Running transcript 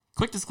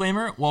Quick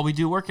disclaimer, while we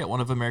do work at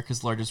one of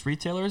America's largest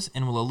retailers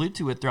and will allude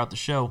to it throughout the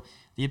show,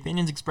 the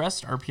opinions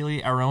expressed are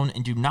purely our own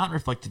and do not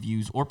reflect the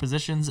views or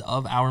positions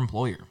of our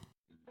employer.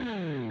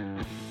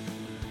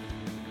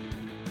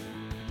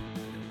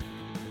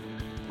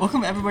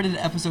 Welcome everybody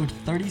to episode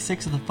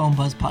 36 of the Phone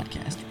Buzz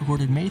podcast,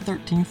 recorded May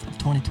 13th of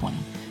 2020.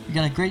 We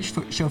got a great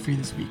show for you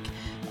this week.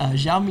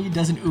 Xiaomi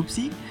does an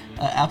oopsie,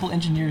 Apple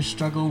engineers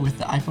struggle with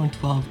the iPhone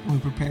 12, and we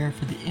prepare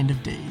for the end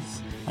of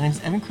days. My name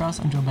is Evan Cross.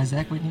 I'm joined by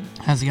Zach Whitney.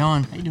 How's it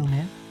going? How you doing,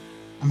 man?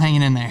 I'm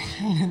hanging in there.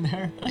 Hanging in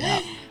there.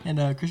 Yeah.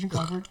 And Christian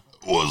Crawford.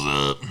 What's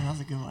up? That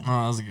was a good one.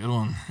 Oh, that was a good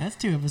one. That's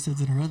 2 episodes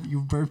in a row that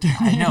you burped.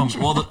 I know.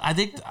 Well, I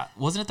think,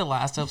 wasn't it the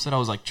last episode I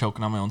was like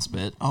choking on my own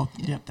spit? Oh,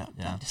 yep.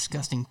 Yeah.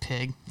 Disgusting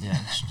pig.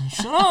 Yeah.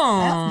 Shut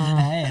up.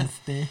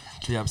 Nasty.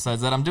 Yeah,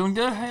 besides that, I'm doing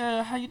good.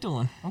 How you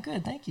doing? I'm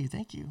good. Thank you.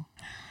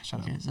 Shut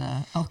up. You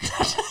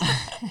guys,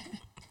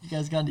 you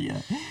guys got any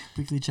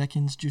weekly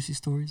check-ins, juicy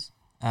stories?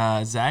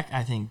 Zach,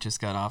 I think, just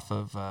got off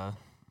of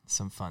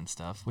some fun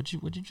stuff. What'd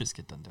you just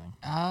get done doing?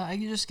 I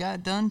just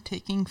got done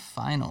taking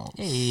finals.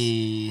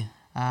 Hey.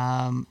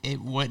 It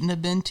wouldn't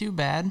have been too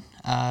bad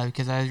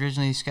because I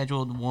originally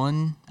scheduled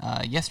one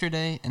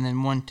yesterday and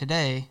then one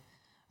today.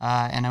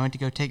 And I went to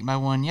go take my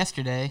one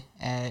yesterday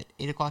at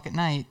 8 o'clock at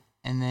night.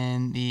 And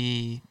then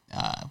the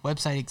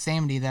website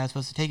Examity that I was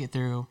supposed to take it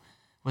through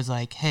was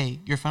like,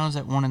 hey, your final's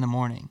at 1 in the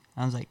morning.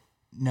 I was like,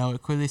 no,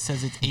 it clearly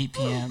says it's 8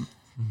 p.m.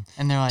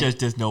 And they're like,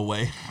 There's no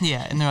way.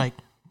 yeah. And they're like,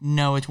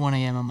 no, it's 1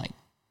 a.m. I'm like,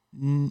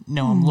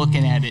 no, I'm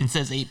looking at it. It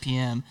says 8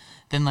 p.m.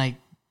 Then, like,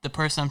 the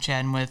person I'm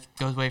chatting with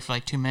goes away for,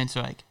 like, 2 minutes.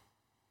 They're like,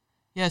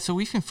 yeah, so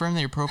we've confirmed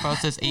that your profile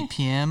says 8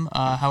 p.m.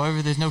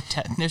 However, there's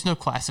no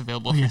class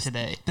available for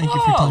today. Thank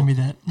you for telling me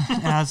that.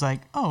 And I was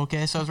like, oh,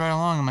 okay. So I was right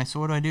along. I'm like, so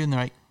what do I do? And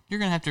they're like, you're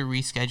going to have to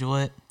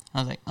reschedule it. I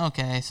was like,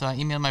 okay. So I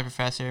emailed my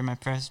professor. My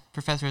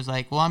professor was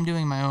like, well, I'm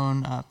doing my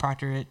own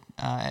proctorate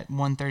at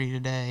 1:30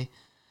 today.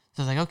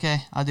 So I was like,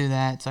 okay, I'll do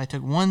that. So I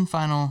took one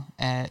final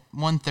at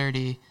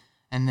 1:30,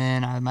 and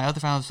then my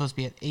other final was supposed to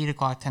be at 8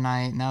 o'clock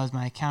tonight, and that was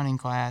my accounting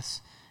class,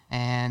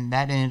 and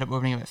that ended up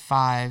opening up at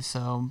 5.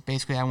 So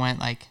basically, I went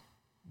like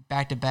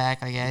back to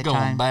back. Like I had Going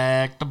time.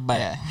 back to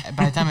back. Yeah.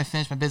 By the time I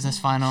finished my business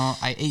final,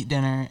 I ate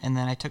dinner, and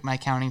then I took my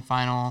accounting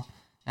final,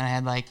 and I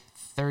had like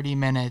 30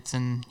 minutes,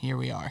 and here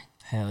we are.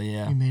 Hell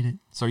yeah. You made it.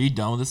 So are you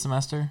done with this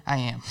semester? I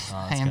am. Oh,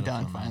 I am gotta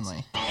done feel nice.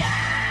 finally.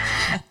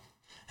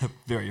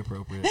 Very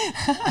appropriate.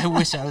 I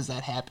wish I was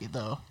that happy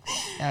though.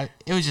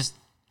 It was just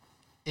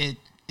it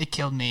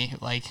killed me,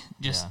 like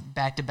just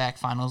back-to-back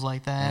finals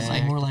like that. Yeah.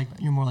 Like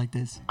You're more like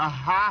this.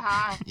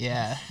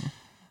 yeah.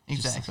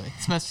 Exactly.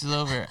 Semester's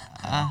over.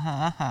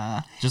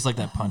 Just like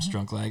that punch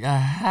drunk, like,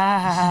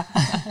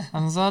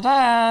 I'm so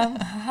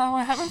done. How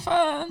we're having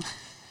fun.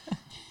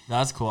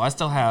 That's cool. I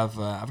still have,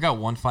 I've got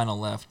one final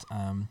left.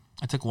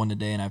 I took one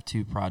today and I have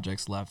 2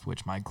 projects left,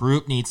 which my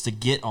group needs to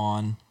get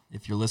on.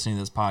 If you're listening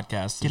to this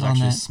podcast, there's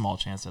actually a small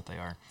chance that they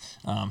are.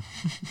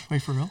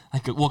 Wait, for real?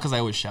 Because I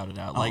always shout it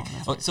out.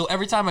 So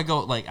every time I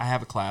go, like, I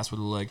have a class where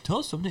they're like, tell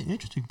us something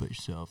interesting about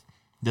yourself.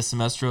 This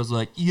semester I was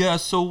like, yeah,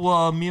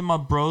 so me and my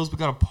bros, we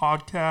got a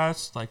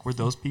podcast. Like, we're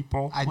those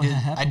people. I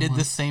did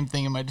the same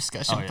thing in my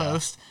discussion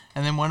post.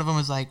 And then one of them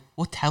was like,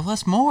 well, tell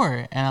us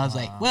more. And I was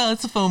like, well,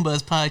 it's a Phone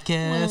Buzz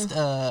podcast.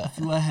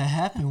 What had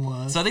happened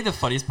was... So I think the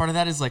funniest part of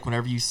that is like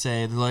whenever you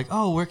say, they're like,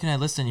 oh, where can I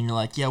listen? And you're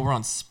like, yeah, we're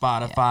on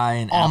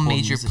Spotify and all Apple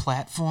major Music.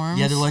 platforms.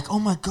 Yeah, they're like, oh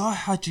my God,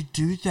 how'd you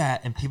do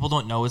that? And people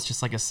don't know it's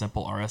just like a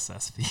simple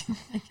RSS feed.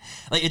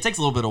 Like, it takes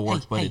a little bit of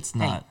work, but it's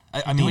not.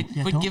 I mean,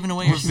 quit giving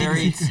away your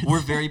we're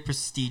very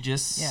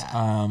prestigious.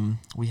 Yeah.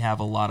 We have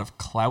a lot of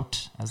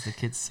clout, as the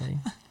kids say.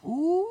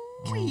 Ooh.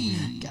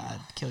 God,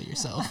 kill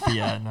yourself.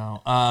 Yeah,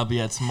 no. But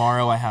yeah,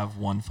 tomorrow I have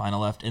one final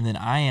left, and then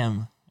I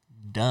am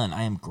done.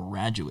 I am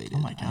graduated. Oh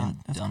my God, I am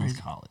that's done crazy.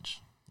 with college.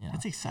 Yeah.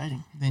 That's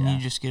exciting. Then you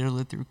just get to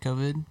live through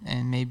COVID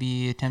and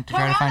maybe attempt to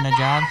try to find a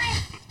job.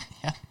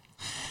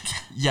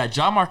 Yeah,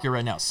 job market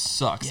right now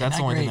sucks. Yeah, That's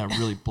the not only thing great. that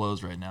really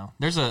blows right now.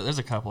 There's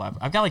a couple.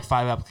 I've got like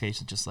 5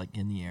 applications just like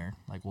in the air.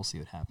 Like, we'll see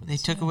what happens. They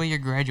took away your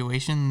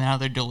graduation. Now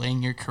they're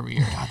delaying your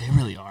career. God, they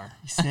really are.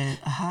 He said,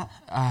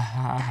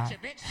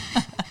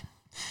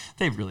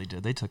 They really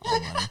did. They took my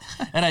money,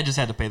 and I just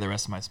had to pay the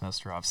rest of my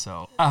semester off.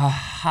 So, we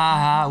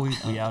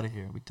out of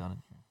here. We done it.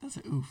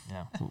 that's an oof.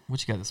 Yeah.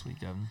 What you got this week,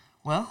 Devin?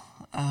 Well,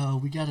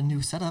 we got a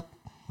new setup.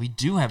 We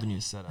do have a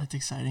new setup. That's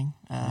exciting.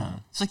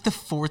 It's like the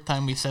 4th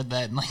time we've said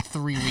that in like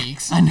 3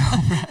 weeks. I know,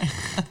 right?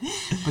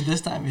 But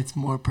this time it's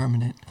more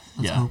permanent.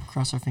 Let's hope.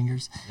 Cross our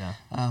fingers. Yeah.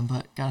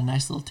 But got a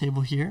nice little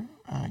table here.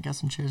 Got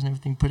some chairs and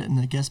everything. Put it in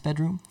the guest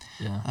bedroom.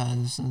 Yeah.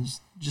 This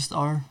is just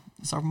our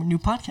new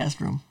podcast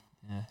room.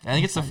 Yeah. I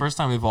think it's the first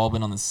time we've all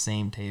been on the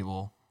same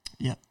table.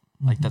 Yep.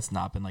 Like, that's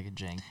not been like a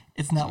jank.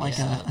 It's not like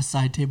a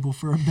side table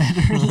for a bed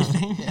or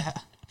anything. Yeah.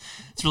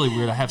 It's really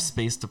weird. I have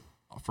space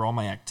for all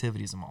my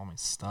activities and all my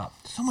stuff.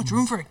 So much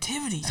room for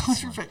activities.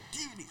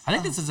 I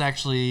think this is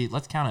actually,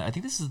 let's count it. I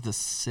think this is the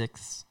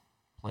 6th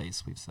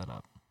place we've set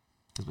up.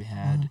 Because we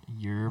had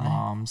your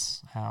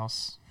mom's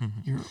house.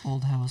 Your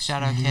old house.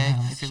 Shout out your new Kay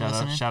house, if you're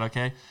listening. Shout out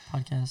Kay.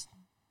 podcast.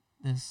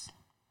 This.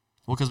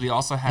 Well, because we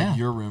also had Yeah.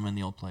 your room in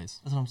the old place.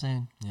 That's what I'm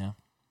saying. Yeah.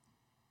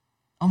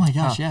 Oh my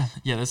gosh, Huh. yeah.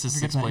 Yeah, this is I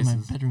 6 forgot about in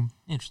places. my bedroom.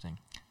 Interesting.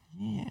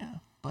 Yeah,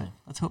 but Yeah.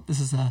 let's hope this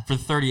is For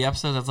 30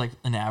 episodes, that's like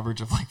an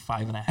average of like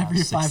 5.5. every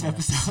 6 5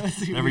 episodes.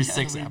 episodes. we Every have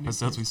 6 a new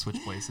episodes, we place.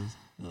 switch places.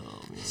 Oh,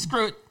 man.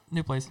 Screw it.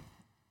 New place.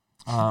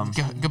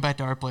 Go back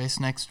to our place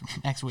next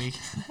week.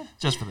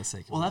 Just for the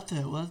sake of We'll it. have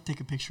to take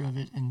a picture of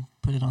it and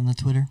put it on the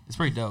Twitter. It's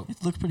pretty dope.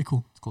 It looks pretty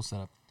cool. It's a cool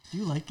setup. Do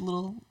you like the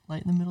little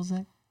light in the middle,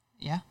 Zach?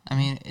 Yeah, I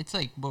mean it's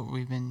like what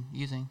we've been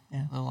using.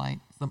 Yeah. The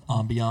light. The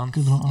ambiance.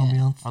 Good little Yeah.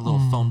 ambiance. Our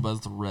little phone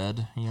buzzed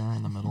red here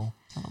in the middle.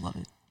 I love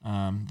it.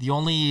 The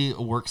only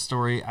work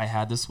story I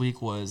had this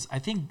week was, I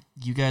think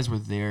you guys were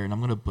there, and I'm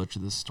going to butcher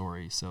this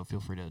story, so feel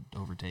free to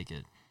overtake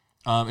it.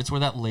 It's where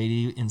that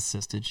lady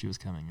insisted she was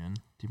coming in.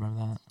 Do you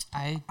remember that?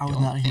 I I was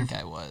don't not here think for-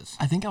 I was.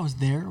 I think I was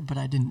there, but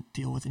I didn't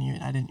deal with any of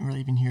it. I didn't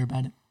really even hear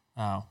about it.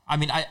 Oh, I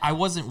mean, I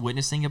wasn't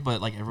witnessing it,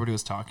 but like everybody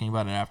was talking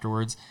about it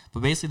afterwards. But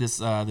basically,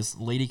 this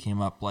lady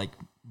came up like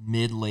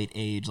late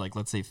age, like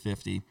let's say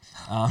 50.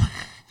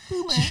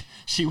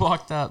 She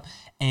walked up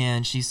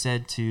and she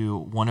said to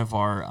one of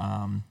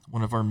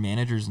our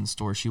managers in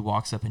store. She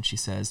walks up and she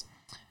says,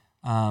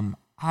 "Hi,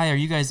 are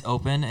you guys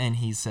open?" And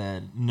he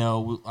said,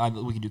 "No,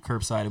 we can do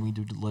curbside and we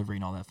can do delivery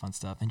and all that fun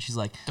stuff." And she's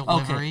like,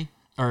 Delivery?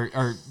 "Okay,"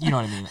 or you know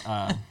what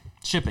I mean,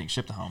 shipping,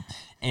 ship to home.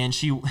 And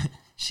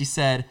she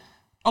said,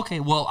 "Okay,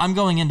 well, I'm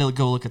going in to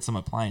go look at some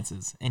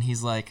appliances." And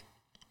he's like,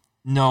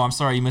 "No, I'm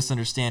sorry, you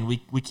misunderstand.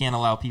 We can't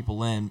allow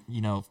people in,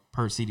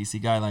 per CDC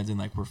guidelines, and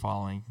like we're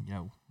following,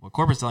 what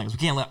corporate's telling us. We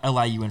can't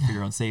allow you in for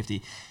your own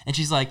safety." And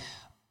she's like,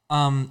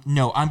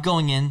 "No, I'm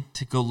going in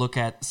to go look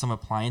at some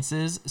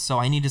appliances, so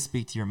I need to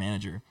speak to your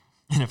manager."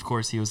 And of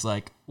course, he was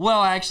like, "Well,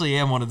 I actually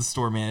am one of the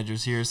store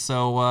managers here,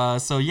 so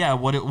yeah,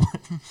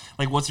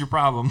 what's your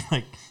problem?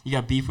 Like, you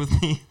got beef with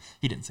me?"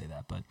 He didn't say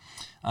that, but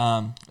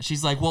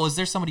she's like, "Well, is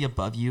there somebody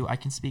above you I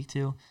can speak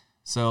to?"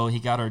 So he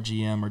got our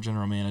GM, our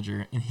general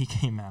manager, and he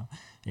came out.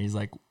 And he's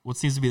like, "What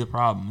seems to be the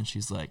problem?" And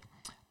she's like,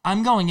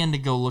 "I'm going in to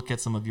go look at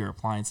some of your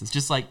appliances."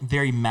 Just like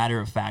very matter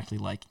of factly,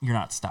 like, "You're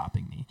not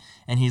stopping me."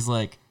 And he's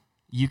like,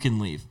 "You can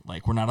leave.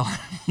 Like, we're not allowing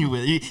you."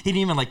 He didn't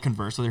even like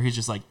converse with her. He's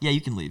just like, "Yeah,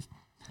 you can leave."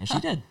 And she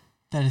did.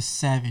 That is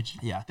savage.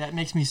 Yeah. That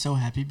makes me so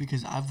happy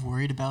because I've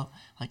worried about,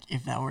 like,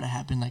 if that were to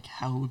happen, like,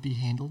 how it would be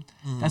handled.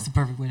 That's the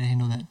perfect way to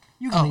handle that.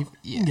 You can leave.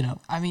 You can get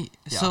out. I mean,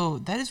 Yeah. so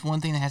that is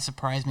one thing that has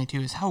surprised me too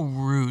is how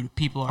rude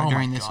people are Oh my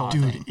during this God.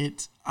 whole Dude, thing.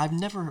 I've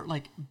never,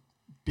 like,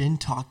 been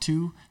talked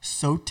to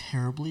so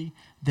terribly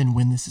than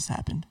when this has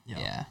happened.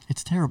 Yeah.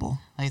 It's terrible.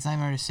 Like it's not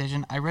even our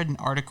decision. I read an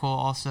article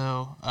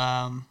also.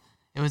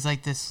 It was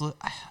like this.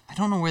 I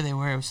don't know where they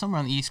were. It was somewhere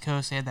on the East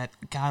Coast. They had that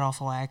god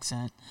awful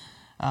accent.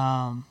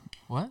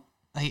 What?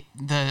 Like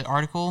the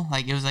article,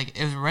 like it was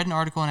read an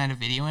article and had a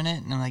video in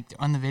it, and like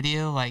on the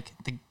video, like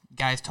the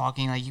guy's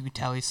talking, like you could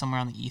tell he's somewhere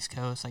on the East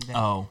Coast, like that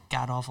Oh.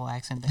 god awful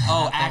accent.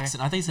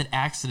 Accident. I think you said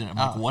accident. I'm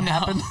like, what no.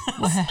 happened?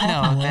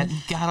 No, that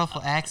god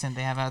awful accent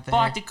they have out there.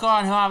 Park the car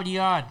in Harvard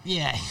Yard.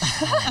 Yeah.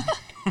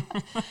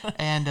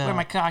 And Where are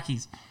my car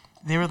keys?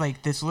 they were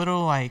like this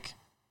little like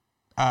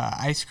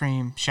ice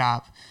cream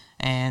shop,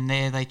 and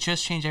they had like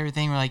just changed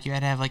everything. Where like you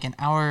had to have like an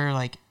hour,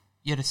 like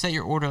you had to set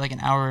your order like an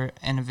hour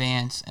in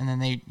advance, and then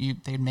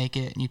they'd make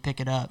it and you pick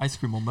it up. Ice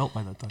cream will melt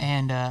by that time.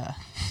 And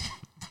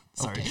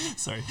Sorry. okay.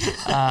 Sorry.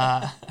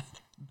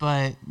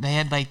 But they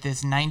had like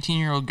this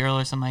 19-year-old girl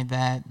or something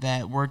like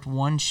that worked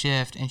one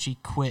shift, and she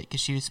quit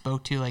because she was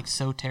spoke to like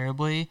so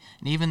terribly.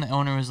 And even the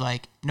owner was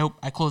like, "Nope,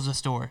 I closed the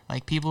store."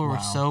 Like people were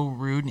Wow. so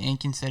rude and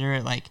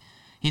inconsiderate. Like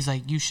he's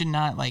like, you should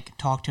not like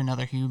talk to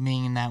another human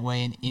being in that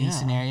way in any Yeah.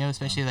 scenario,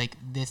 especially like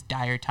this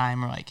dire time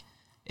where like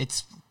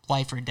it's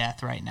life or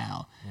death right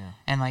now. Yeah.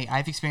 And like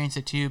I've experienced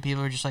it too.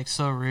 People are just like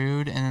so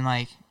rude, and then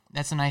like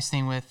that's a nice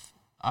thing with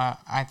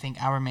I think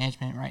our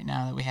management right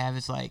now that we have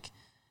is like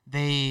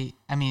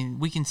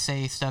we can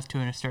say stuff to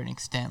a certain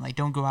extent, like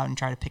don't go out and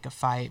try to pick a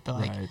fight, but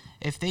like Right.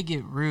 if they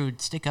get rude,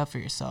 stick up for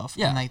yourself.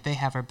 Yeah. And like they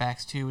have our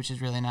backs too, which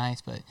is really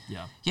nice. But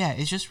Yeah.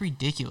 it's just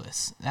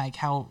ridiculous like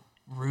how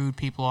rude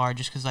people are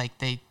just because like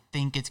they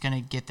think it's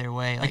gonna get their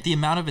way. Like the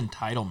amount of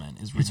entitlement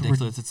is It's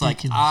ridiculous. It's like,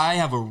 ridiculous. I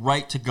have a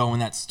right to go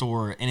in that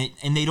store,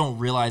 and they don't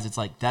realize it's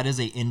like that is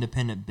a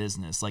independent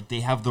business. Like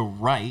they have the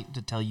right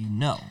to tell you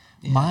no.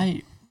 Yeah.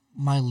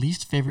 My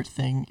least favorite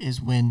thing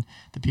is when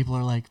the people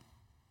are like,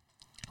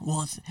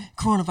 "Well, it's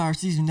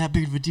coronavirus isn't that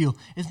big of a deal.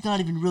 It's not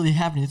even really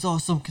happening. It's all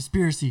some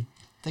conspiracy."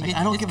 Like, Like,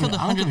 I don't it's give killed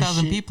a- I don't give a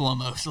 100,000 shit. people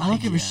almost. I don't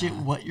Like, give a shit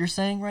what you're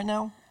saying right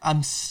now.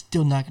 I'm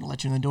still not going to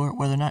let you in the door,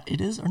 whether or not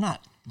it is or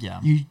not. Yeah.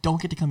 You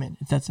don't get to come in.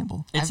 It's that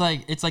simple. It's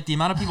like the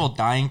amount of people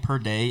dying per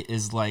day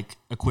is like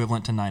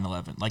equivalent to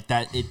 9/11. Like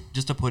that. It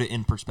just to put it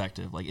in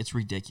perspective, like it's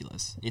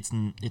ridiculous. It's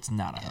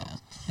not a help.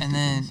 And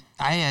then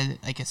I had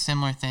like a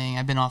similar thing.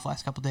 I've been off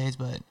last couple days,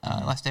 but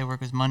last day of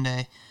work was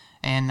Monday,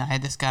 and I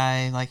had this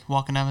guy like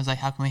walking up and was like,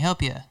 "How can we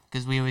help you?"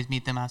 Because we always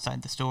meet them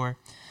outside the store.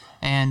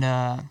 And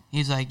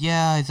he's like,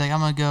 "Yeah." He's like, I'm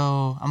gonna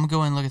go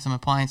in and look at some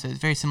appliances.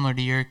 Very similar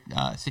to your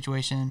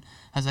situation.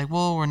 I was like,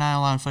 "Well, we're not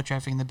allowing foot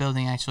traffic in the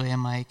building." Actually,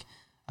 I'm like,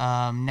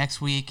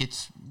 next week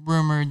it's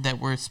rumored that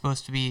we're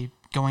supposed to be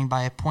going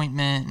by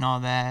appointment and all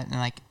that, and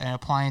like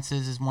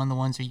appliances is one of the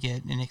ones where you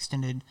get an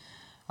extended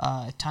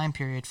time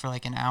period for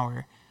like an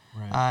hour.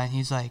 Right. And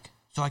he's like,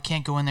 so I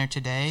can't go in there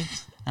today?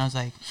 And I was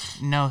like,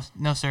 no,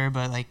 sir,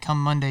 but like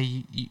come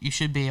Monday, you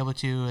should be able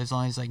to, as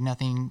long as like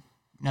nothing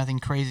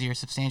crazy or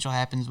substantial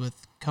happens with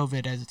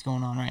COVID as it's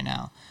going on right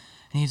now.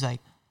 And he's like,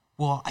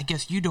 well, I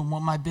guess you don't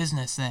want my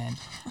business then.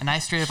 And I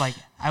straight up like,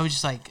 I was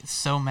just like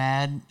so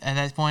mad at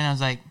that point. I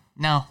was like,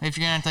 no, if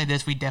you're gonna act like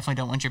this, we definitely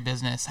don't want your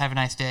business. Have a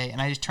nice day. And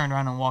I just turned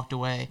around and walked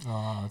away.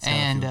 Oh, that's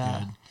and feel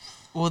good.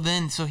 well,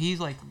 then so he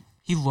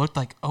looked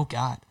like, oh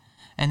God,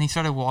 and he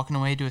started walking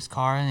away to his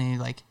car, and he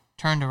like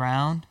turned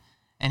around,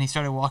 and he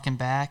started walking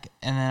back,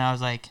 and then I was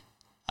like,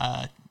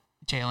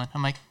 Jalen,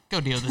 I'm like, go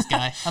deal with this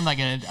guy. I'm not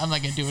gonna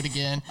do it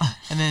again.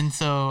 And then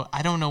so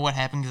I don't know what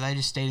happened because I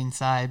just stayed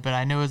inside, but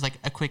I know it was like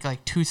a quick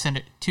like 2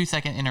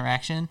 second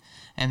interaction,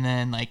 and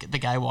then like the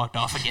guy walked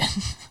off again.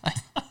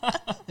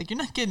 like you're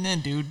not getting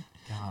in, dude.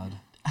 God.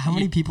 How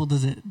many people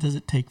does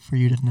it take for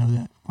you to know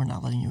that we're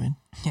not letting you in?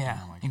 Yeah,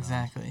 Oh my God.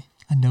 exactly.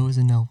 A no is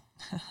a no.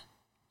 No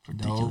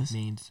Ridiculous.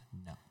 means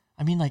no.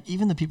 I mean, like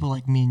even the people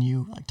like me and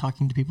you, like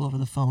talking to people over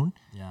the phone,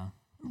 Yeah.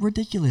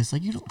 ridiculous.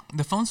 Like you don't.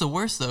 The phone's the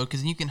worst though,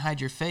 because you can hide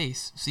your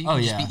face, so you Oh,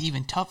 can yeah. just be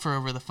even tougher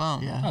over the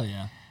phone. Yeah. Oh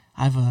yeah.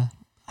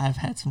 I've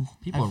had some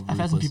People are I've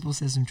had some ruthless. people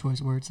say some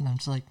choice words, and I'm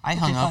just like, I okay,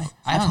 hung up. fine.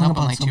 I I've hung up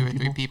on like some 2 or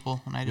 3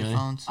 people when I did Really?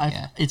 phones.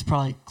 Yeah. It's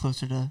probably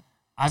closer to.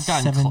 I've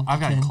gotten 7 I've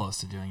to gotten 10. close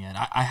to doing it.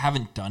 I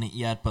haven't done it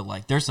yet, but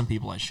like there's some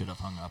people I should have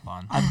hung up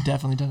on. I've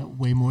definitely done it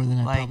way more than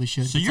I Like, probably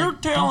should. So It's you're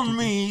like, telling don't do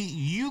me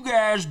you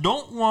guys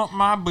don't want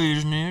my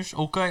business,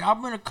 okay?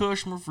 I've been a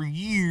customer for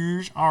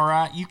years, all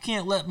right? You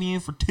can't let me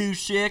in for 2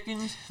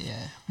 seconds? Yeah.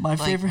 My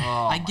favorite.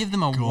 Oh I my give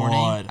them a God.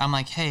 warning. I'm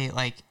like, hey,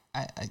 like,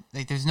 I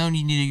like, there's no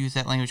need to use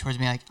that language towards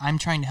me. Like, I'm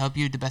trying to help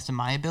you to the best of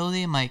my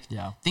ability. I'm like,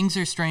 Yeah. things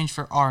are strange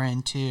for our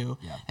end too.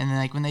 Yeah. And then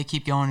like when they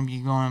keep going and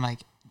keep going, I'm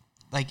like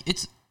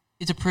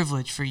it's a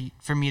privilege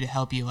for me to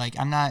help you. Like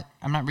I'm not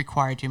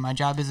required to. My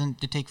job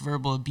isn't to take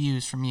verbal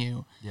abuse from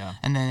you. Yeah.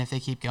 And then if they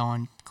keep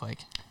going, click.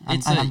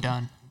 It's I'm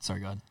done. Sorry,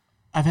 God.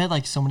 I've had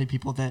like so many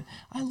people that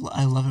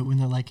I love it when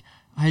they're like,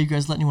 "Hey, you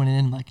guys let anyone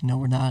in?" I'm like, "No,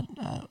 we're not."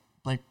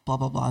 Like blah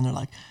blah blah, and they're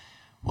like,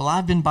 "Well,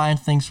 I've been buying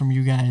things from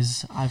you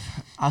guys.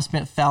 I've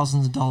spent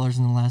thousands of dollars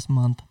in the last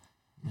month."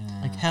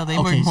 Yeah. Like, Hell, they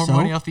Okay, make more so?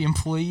 money off the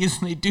employees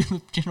than they do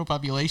the general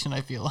population,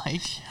 I feel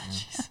like.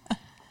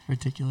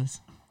 Ridiculous.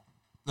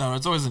 No,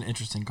 it's always an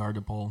interesting card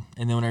to pull.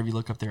 And then whenever you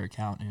look up their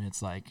account and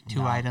it's like 2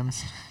 nah.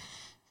 items.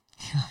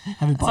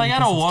 Haven't It's bought like I anything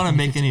don't since want to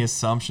make 2015. any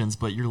assumptions,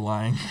 but you're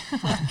lying.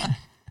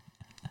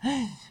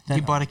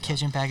 You bought a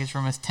kitchen package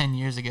from us 10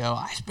 years ago.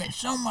 I spent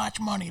so much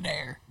money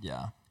there.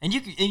 Yeah, and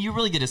you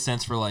really get a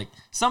sense for like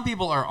some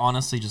people are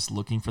honestly just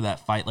looking for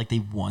that fight, like they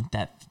want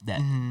that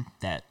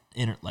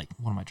inner, like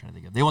what am I trying to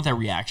think of? They want that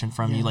reaction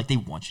from you, Yeah. like they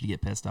want you to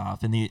get pissed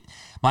off. And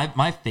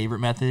my favorite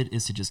method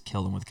is to just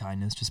kill them with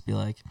kindness. Just be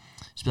like,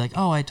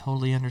 oh, I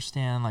totally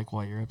understand, like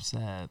why you're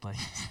upset, like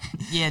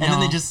Yeah, and then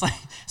they just like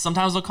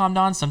sometimes they'll calm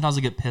down, sometimes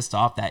they'll get pissed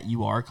off that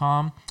you are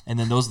calm, and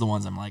then those are the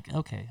ones I'm like,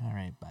 okay, all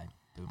right, bye.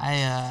 Boom.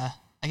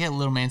 I get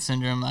little man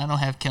syndrome. I don't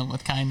have kill 'em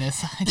with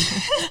kindness.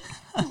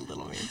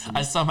 Little man.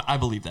 I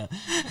believe that.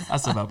 I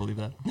somehow believe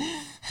that.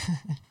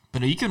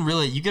 But no, you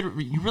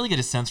really get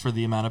a sense for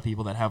the amount of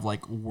people that have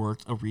like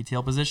worked a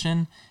retail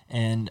position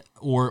and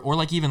or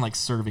like even like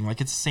serving,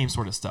 like it's the same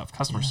sort of stuff,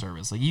 customer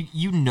service. Like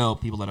you know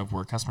people that have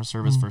worked customer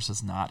service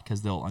versus not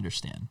because they'll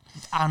understand.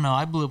 I don't know.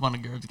 I blew up on a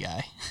Gerbs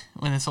guy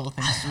when this whole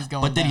thing was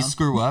going But did he down.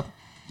 screw up?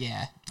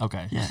 Yeah.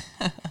 Okay. Yeah.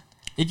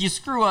 If you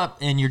screw up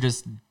and you're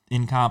just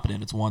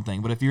incompetent, it's one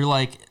thing. But if you're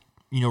like,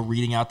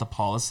 reading out the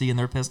policy and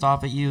they're pissed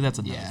off at you, that's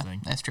another Yeah,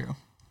 thing. that's true.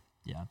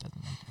 Yeah,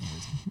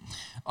 anyways.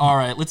 All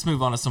right, let's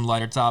move on to some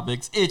lighter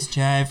topics. It's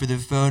time for the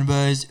Phone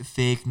Buzz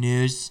fake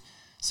news.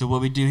 So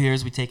what we do here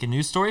is we take a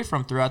news story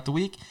from throughout the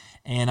week,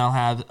 and I'll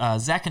have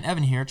Zach and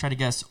Evan here try to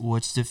guess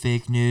what's the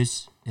fake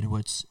news and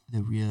what's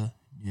the real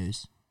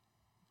news.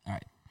 All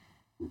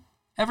right.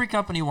 Every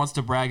company wants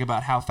to brag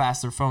about how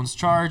fast their phones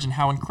charge and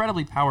how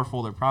incredibly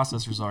powerful their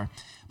processors are.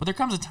 But there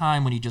comes a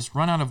time when you just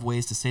run out of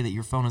ways to say that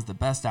your phone is the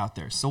best out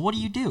there. So what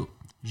do?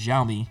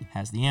 Xiaomi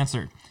has the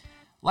answer.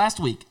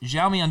 Last week,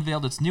 Xiaomi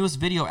unveiled its newest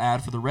video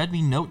ad for the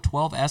Redmi Note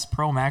 12S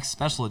Pro Max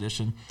Special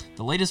Edition,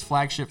 the latest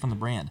flagship from the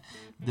brand.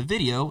 The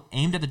video,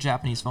 aimed at the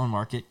Japanese phone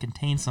market,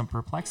 contained some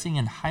perplexing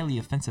and highly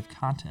offensive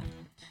content.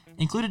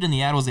 Included in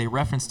the ad was a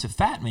reference to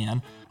Fat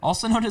Man,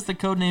 also known as the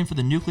codename for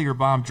the nuclear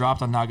bomb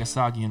dropped on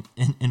Nagasaki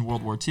in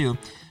World War II,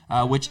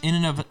 which in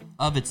and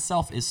of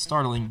itself is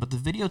startling, but the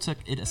video took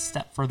it a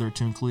step further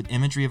to include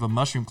imagery of a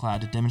mushroom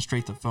cloud to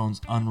demonstrate the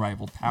phone's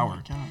unrivaled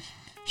power.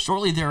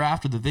 Shortly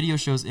thereafter, the video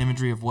shows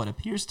imagery of what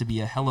appears to be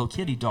a Hello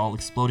Kitty doll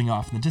exploding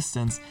off in the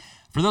distance.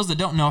 For those that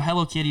don't know,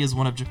 Hello Kitty is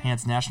one of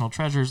Japan's national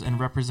treasures and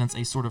represents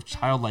a sort of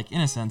childlike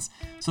innocence,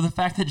 so the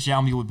fact that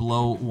Xiaomi would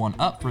blow one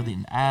up for the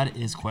ad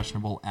is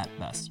questionable at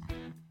best.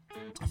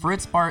 For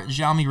its part,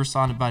 Xiaomi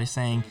responded by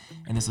saying,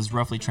 and this is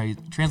roughly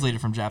translated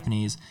from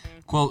Japanese,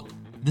 quote,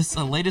 This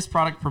latest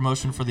product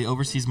promotion for the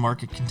overseas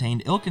market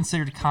contained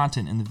ill-considered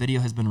content and the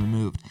video has been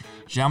removed.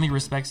 Xiaomi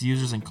respects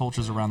users and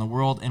cultures around the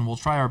world and will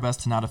try our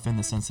best to not offend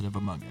the sensitive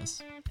among us.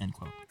 End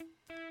quote.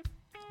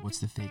 What's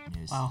the fake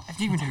news? Wow.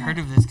 I've even heard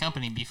of this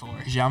company before.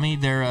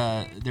 Xiaomi, they're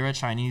a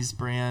Chinese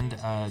brand.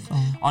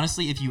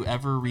 Honestly, if you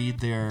ever read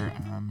their...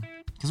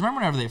 Because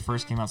remember whenever they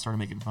first came out, started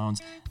making phones,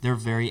 they're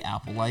very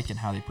Apple-like in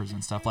how they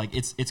present stuff. Like,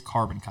 it's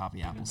carbon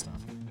copy Apple stuff.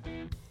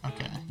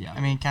 Okay. Yeah. I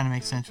mean, it kind of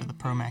makes sense for the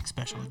Pro Max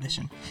Special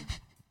Edition.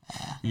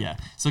 Yeah.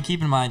 So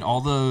keep in mind,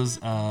 all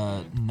those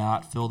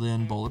not filled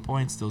in bullet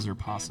points, those are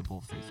possible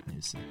fake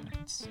news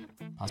segments.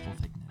 Possible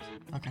fake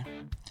news. Okay.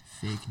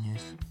 Fake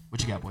news.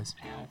 What you got, boys?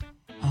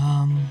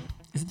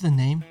 Is it the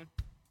name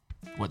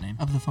What name?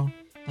 of the phone?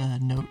 The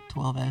Note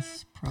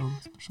 12S Pro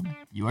Special?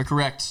 You are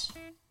correct.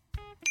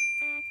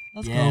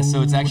 Let's Yeah, go.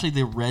 so it's actually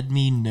the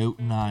Redmi Note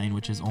 9,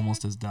 which is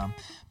almost as dumb.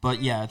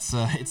 But yeah,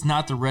 it's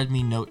not the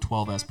Redmi Note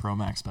 12S Pro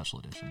Max Special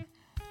Edition.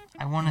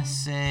 I want to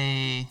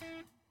say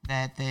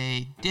that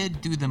they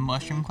did do the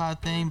mushroom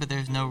cloud thing, but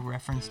there's no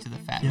reference to the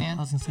Fat Yeah, Man.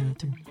 I was gonna say that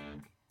too.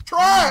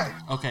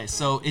 Okay,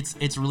 so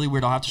it's really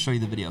weird. I'll have to show you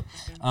the video.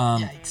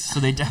 Yikes. So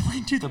they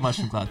definitely do the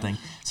mushroom cloud thing.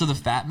 So the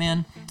Fat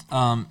Man,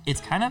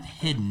 it's kind of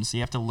hidden, so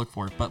you have to look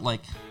for it. But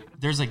like,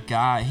 there's a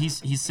guy.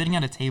 He's sitting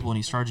at a table and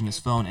he's charging his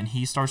phone, and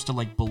he starts to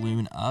like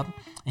balloon up,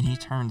 and he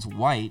turns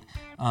white.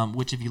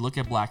 Which, if you look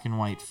at black and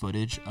white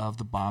footage of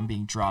the bomb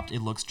being dropped,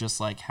 it looks just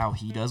like how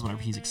he does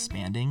whenever he's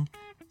expanding.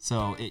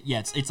 So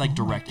it's like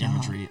direct God.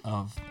 imagery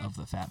of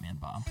the Fat Man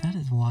bomb. That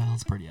is wild.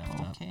 It's pretty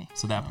effed up. Okay.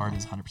 So that part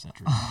is 100%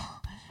 true.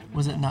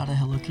 Was it not a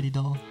Hello Kitty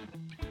doll?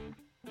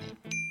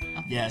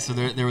 Yeah, so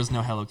there was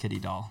no Hello Kitty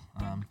doll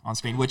on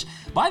screen. Which,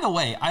 by the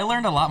way, I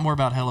learned a lot more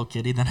about Hello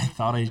Kitty than I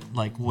thought I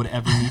would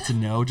ever need to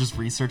know just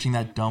researching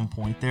that dumb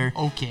point there.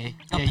 Okay.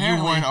 Yeah, you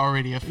Apparently- weren't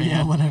already a fan.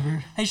 Yeah,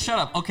 whatever. Hey, shut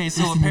up. Okay,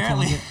 so Listen to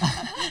apparently,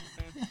 Kelly.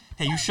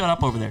 hey, you shut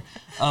up over there.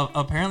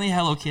 Apparently,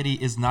 Hello Kitty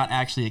is not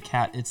actually a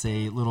cat. It's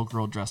a little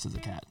girl dressed as a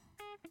cat.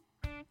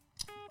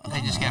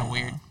 They just got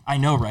weird. I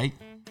know, right?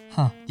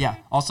 Huh. Yeah.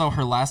 Also,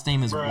 her last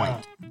name is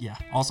White. Yeah.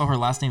 Also, her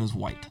last name is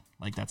White.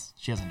 Like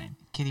she has a name.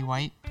 Kitty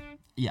White.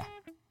 Yeah.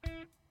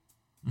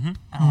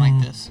 I don't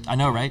like this. I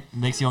know, right? It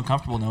makes you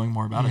uncomfortable knowing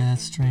more about Yeah,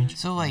 that's strange.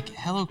 So, like,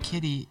 Hello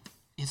Kitty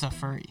is a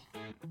furry.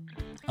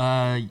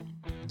 it.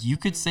 You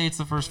could say it's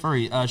the first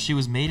furry. She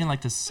was made in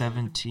like the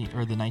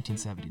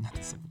 1970s, not the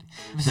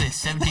 70s. Was it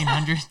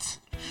 1700s?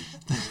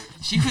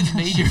 She was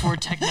made before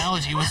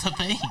technology was a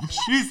thing.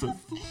 Jesus.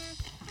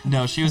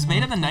 No, she was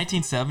made in the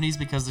 1970s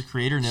because the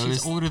creator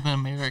noticed. She's older than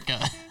America.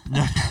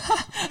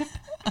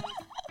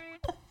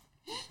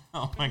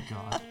 Oh my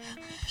god.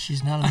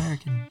 She's not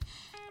American.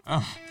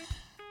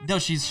 No,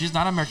 she's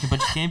not American,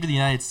 but she came to the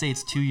United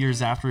States 2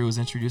 years after it was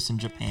introduced in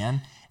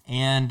Japan.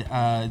 And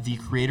the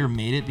creator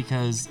made it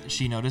because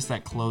she noticed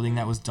that clothing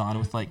that was done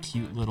with like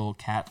cute little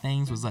cat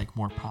things was like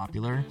more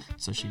popular.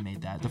 So she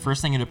made that. The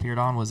first thing it appeared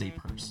on was a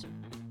purse.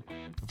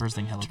 The first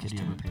thing Hello Kitty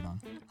ever appeared on.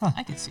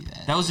 I could see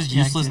that. That was just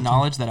Yeah, I useless can too.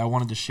 knowledge that I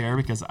wanted to share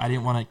because I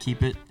didn't want to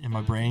keep it in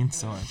my brain.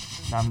 So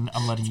I'm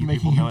letting you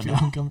people Making know you it feel now.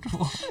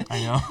 uncomfortable. I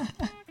know.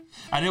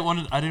 I didn't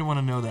want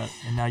to know that,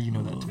 and now you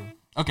know that too.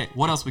 Okay,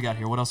 what else we got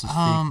here? What else is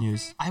fake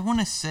news? I want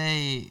to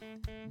say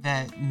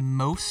that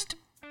most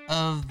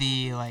of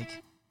the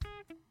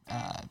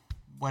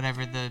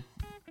whatever the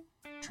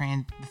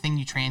thing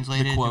you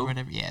translated quote? or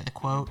whatever, yeah, the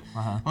quote.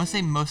 Uh-huh. I want to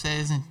say most of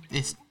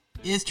it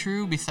is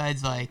true.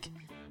 Besides,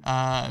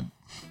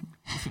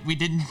 we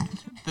didn't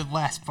the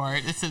last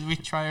part. It says we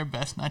try our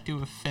best not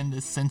to offend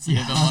the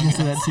sensitive I was among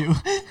gonna say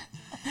us. that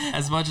too.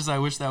 As much as I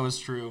wish that was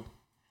true.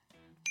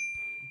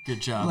 Good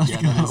job. Let's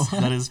Yeah, go.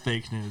 that is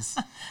fake news.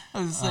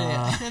 I was saying,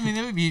 I mean,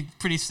 that would be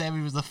pretty sad if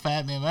he was a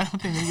fat man, but I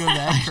don't think they go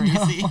that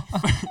crazy.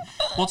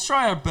 We'll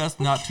try our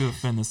best not to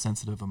offend the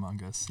sensitive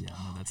among us. Yeah,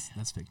 no,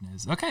 that's fake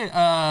news.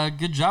 Okay,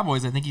 good job,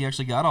 boys. I think you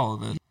actually got all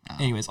of it.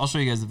 Anyways, I'll show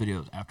you guys the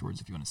video afterwards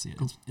if you want to see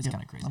it. It's Yep,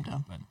 kind of crazy. I'm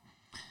down. But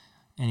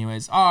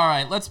anyways, all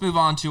right, let's move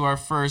on to our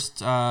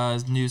first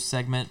news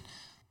segment.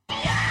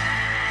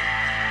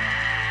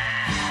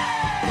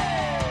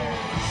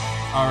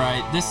 All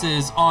right, this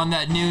is On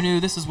That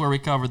New. This is where we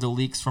cover the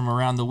leaks from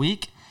around the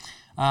week.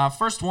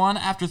 First one,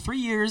 after 3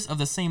 years of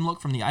the same look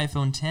from the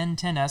iPhone 10,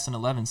 10s, and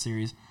 11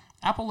 series,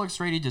 Apple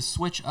looks ready to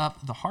switch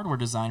up the hardware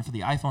design for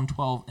the iPhone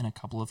 12 in a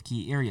couple of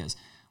key areas.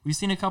 We've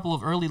seen a couple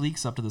of early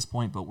leaks up to this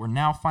point, but we're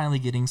now finally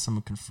getting some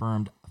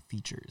confirmed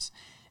features.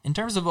 In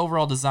terms of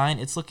overall design,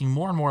 it's looking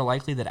more and more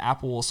likely that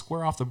Apple will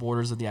square off the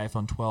borders of the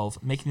iPhone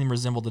 12, making them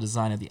resemble the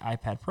design of the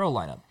iPad Pro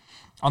lineup.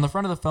 On the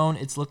front of the phone,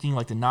 it's looking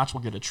like the notch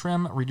will get a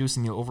trim,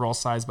 reducing the overall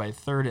size by a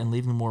third and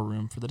leaving more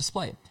room for the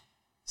display.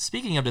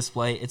 Speaking of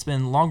display, it's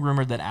been long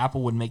rumored that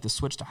Apple would make the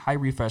switch to high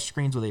refresh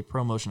screens with a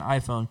ProMotion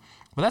iPhone,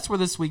 but that's where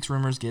this week's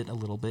rumors get a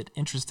little bit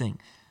interesting.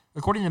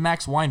 According to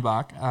Max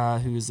Weinbach,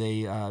 who's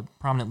a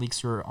prominent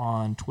leakster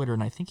on Twitter,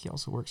 and I think he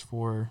also works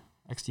for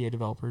XDA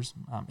developers.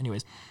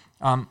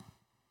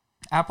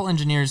 Apple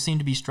engineers seem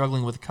to be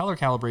struggling with color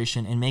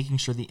calibration and making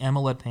sure the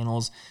AMOLED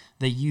panels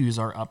they use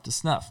are up to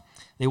snuff.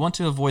 They want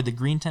to avoid the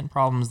green tint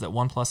problems that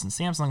OnePlus and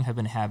Samsung have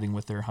been having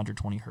with their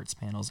 120Hz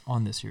panels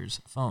on this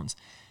year's phones.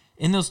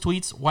 In those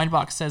tweets,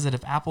 Winebox says that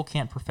if Apple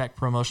can't perfect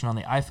ProMotion on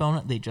the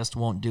iPhone, they just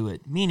won't do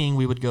it, meaning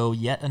we would go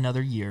yet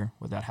another year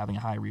without having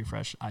a high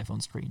refresh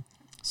iPhone screen.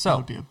 That So,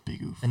 would be a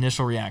big oof.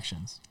 initial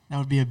reactions. That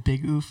would be a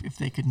big oof if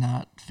they could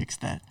not fix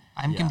that.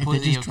 I'm Yeah.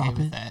 completely just okay drop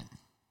with it? that.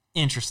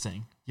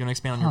 Interesting. You want to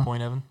expand on your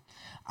point, Evan?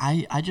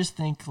 I just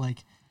think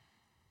like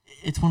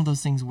it's one of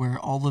those things where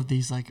all of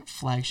these like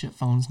flagship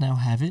phones now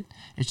have it.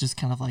 It's just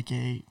kind of like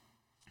a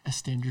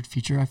standard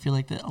feature. I feel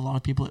like that a lot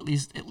of people at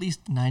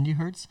least 90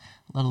 hertz,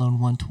 let alone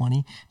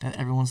 120, that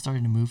everyone's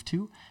starting to move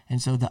to.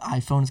 And so the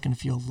iPhone is going to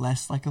feel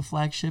less like a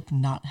flagship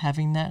not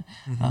having that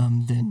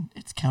than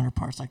its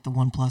counterparts like the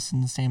OnePlus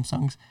and the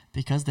Samsungs,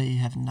 because they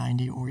have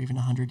 90 or even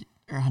 100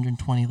 or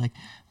 120. Like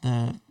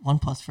the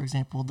OnePlus, for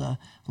example, the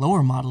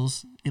lower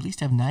models at least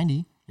have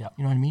 90. Yeah.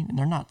 You know what I mean? And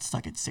they're not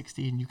stuck at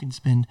 60, and you can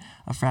spend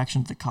a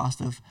fraction of the cost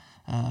of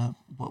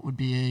what would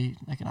be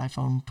an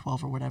iPhone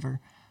 12 or whatever.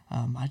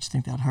 I just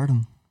think that'd hurt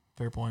them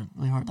Fair point.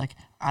 really hard. Like,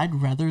 I'd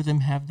rather them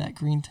have that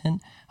green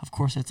tint. Of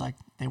course, it's like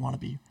they want to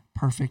be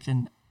perfect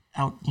and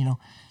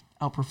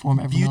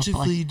outperform everyone else.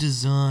 But like,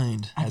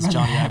 designed, I'd as rather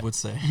Johnny have- Ive would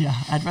say. yeah,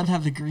 I'd rather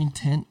have the green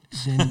tint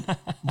than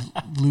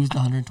lose the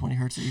 120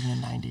 hertz or even a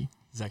 90.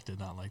 Zach did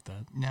not like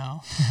that.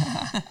 No.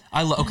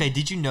 Okay,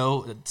 did you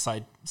know,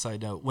 side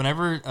note,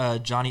 whenever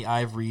Johnny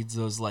Ive reads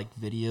those like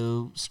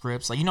video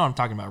scripts, like, you know what I'm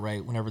talking about,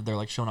 right? Whenever they're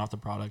like showing off the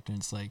product and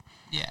it's like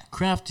Yeah.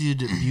 crafted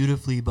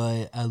beautifully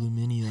by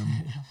aluminium.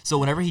 So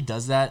whenever he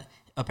does that,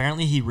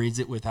 apparently he reads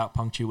it without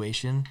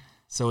punctuation,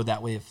 so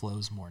that way it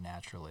flows more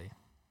naturally.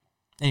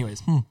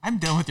 Anyways, I'm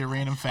done with your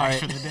random facts All right.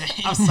 for the day.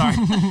 I'm sorry.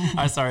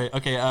 I'm sorry.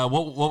 Okay,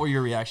 what were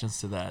your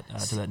reactions to that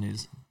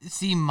news?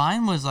 See,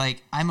 mine was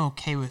like, I'm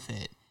okay with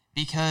it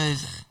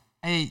because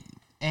I'm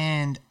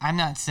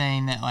not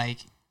saying that like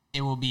it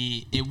won't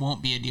be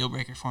a deal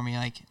breaker for me.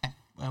 Like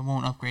I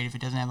won't upgrade if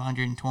it doesn't have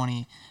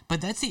 120,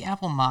 but that's the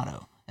Apple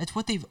motto. That's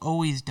what they've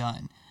always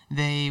done.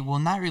 They will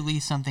not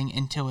release something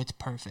until it's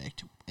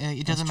perfect.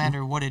 It doesn't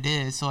matter what it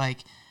is. So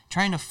like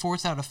trying to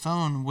force out a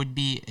phone would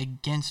be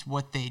against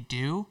what they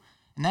do.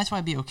 And that's why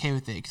I'd be okay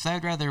with it, because I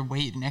would rather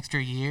wait an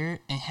extra year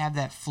and have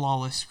that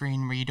flawless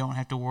screen where you don't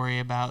have to worry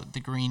about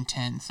the green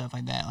tint and stuff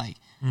like that. Like,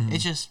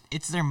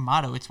 it's their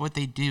motto. It's what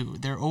they do.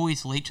 They're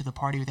always late to the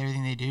party with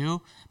everything they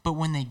do, but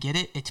when they get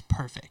it, it's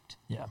perfect.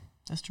 Yeah.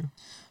 That's true.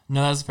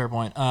 No, that's a fair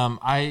point.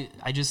 I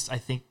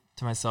think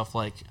to myself,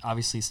 like,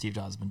 obviously Steve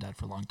Jobs has been dead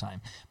for a long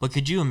time, but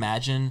could you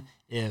imagine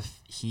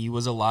if he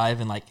was alive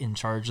and like in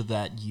charge of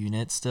that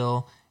unit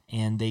still,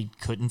 and they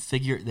quote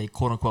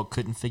unquote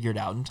couldn't figure it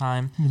out in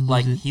time?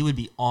 Like, he would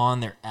be on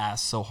their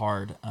ass so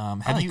hard.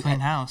 Have you clean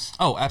house?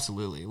 Oh,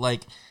 absolutely.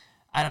 Like,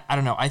 I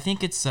don't know. I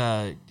think it's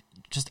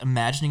just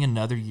imagining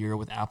another year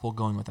with Apple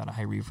going without a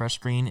high refresh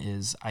screen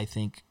is, I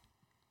think,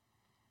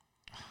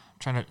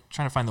 trying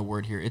to find the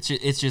word here. It's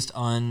just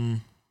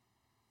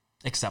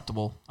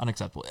unacceptable.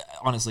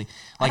 Honestly,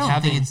 like, I don't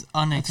having think it's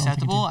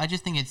unacceptable. too. I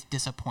just think it's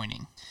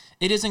disappointing.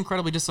 it is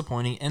incredibly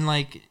disappointing. And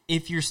like,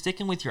 if you're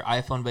sticking with your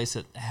iPhone base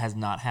that has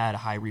not had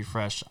high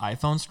refresh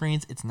iPhone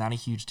screens, it's not a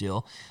huge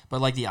deal.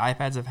 But like, the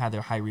iPads have had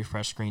their high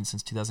refresh screens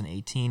since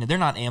 2018, and they're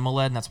not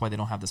AMOLED, and that's why they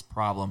don't have this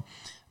problem.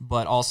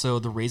 But also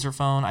the Razer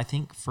phone, I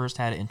think, first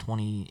had it in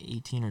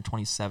 2018 or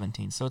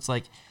 2017. So it's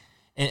like,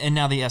 and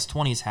now the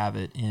S20s have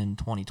it in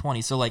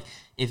 2020. So like,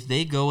 if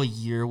they go a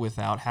year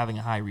without having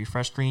a high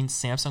refresh screen,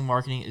 Samsung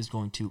marketing is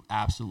going to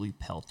absolutely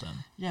pelt them.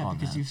 Yeah, on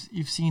because that.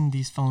 you've seen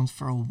these phones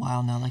for a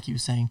while now, like you were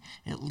saying,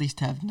 at least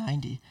have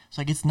 90.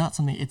 So like, it's not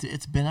something,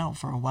 it's been out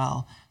for a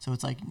while. So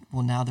it's like,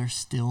 well, now they're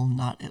still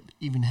not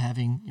even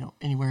having,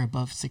 anywhere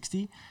above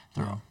 60.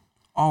 They're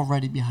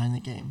already behind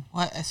the game.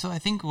 Well, so I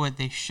think what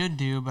they should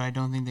do, but I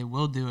don't think they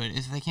will do it,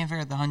 is if they can't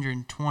figure out the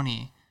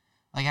 120,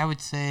 like I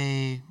would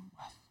say,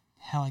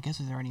 hell, I guess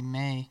it's already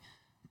May.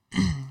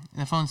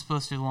 The phone's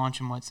supposed to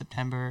launch in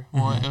September?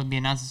 Well, it would be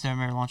announced in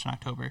September, launch in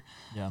October.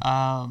 Yeah.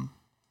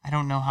 I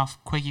don't know how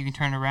quick you can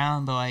turn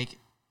around, but like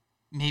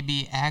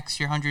maybe axe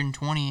your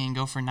 120 and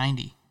go for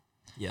 90.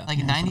 Yeah. Like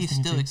Yeah, that's what 90 I is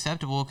think still too.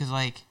 acceptable because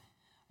like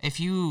this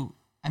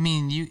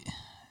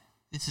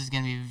is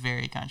gonna be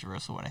very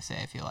controversial what I say.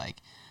 I feel like,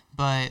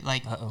 but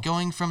like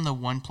going from the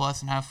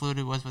OnePlus and how fluid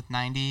it was with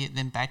 90,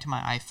 then back to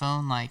my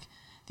iPhone, like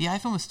the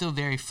iPhone was still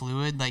very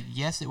fluid. Like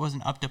yes, it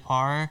wasn't up to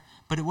par,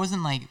 but it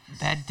wasn't like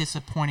that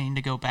disappointing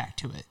to go back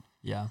to it.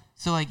 Yeah.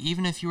 So like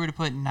even if you were to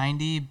put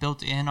 90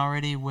 built in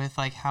already with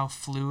like how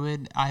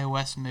fluid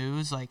iOS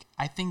moves, like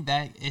I think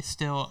that is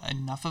still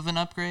enough of an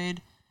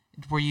upgrade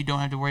where you don't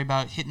have to worry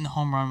about hitting the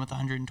home run with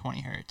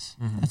 120 hertz.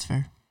 That's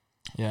fair.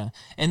 Yeah.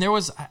 And there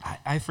was,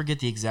 I forget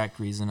the exact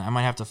reason. I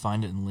might have to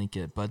find it and link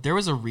it. But there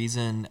was a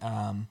reason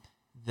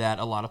that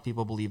a lot of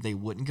people believe they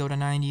wouldn't go to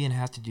 90, and it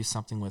has to do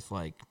something with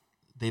like,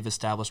 they've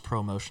established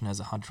ProMotion as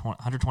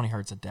 120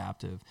 hertz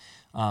adaptive.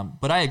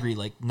 But I agree,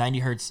 like 90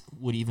 hertz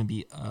would even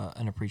be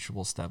an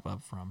appreciable step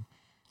up from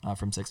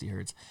 60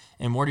 hertz.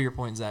 And more to your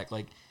point, Zach,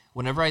 like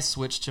whenever I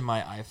switch to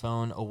my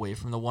iPhone away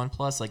from the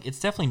OnePlus, like it's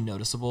definitely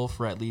noticeable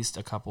for at least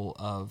a couple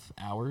of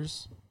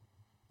hours.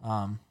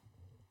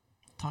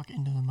 Talk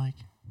into the mic.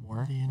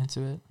 More The end.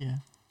 into it. Yeah.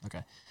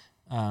 Okay.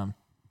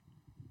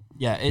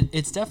 Yeah,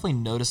 it's definitely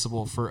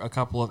noticeable for a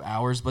couple of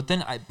hours, but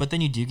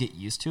then you do get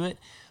used to it.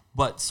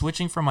 But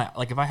switching from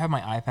if I have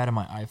my iPad and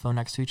my iPhone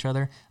next to each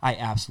other, I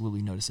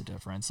absolutely notice a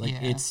difference. Like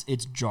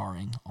it's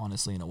jarring,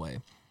 honestly, in a way.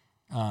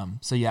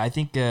 So yeah, I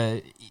think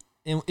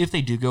if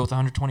they do go with the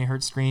 120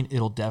 hertz screen,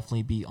 it'll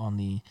definitely be on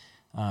the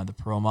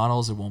Pro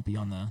models. It won't be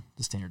on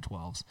the standard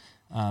 12s.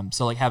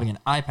 So like having an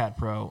iPad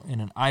Pro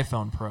and an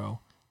iPhone Pro,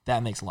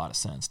 that makes a lot of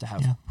sense to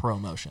have Pro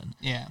Motion.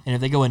 Yeah. And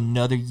if they go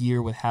another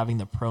year with having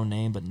the Pro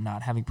name but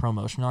not having Pro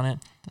Motion on it,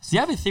 see,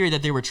 I have a theory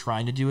that they were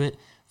trying to do it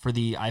for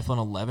the iPhone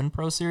 11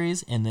 Pro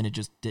series, and then it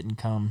just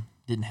didn't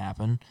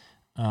happen.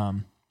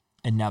 And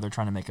now they're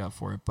trying to make up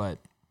for it, but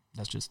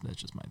that's just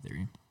my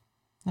theory.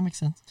 That makes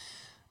sense.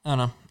 I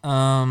don't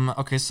know.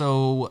 Okay,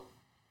 so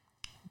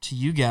to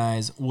you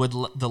guys, would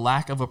the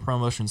lack of a Pro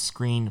Motion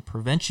screen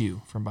prevent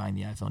you from buying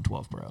the iPhone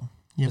 12 Pro?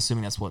 Yep.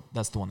 Assuming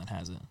that's the one that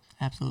has it.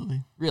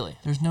 Absolutely. Really?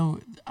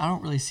 I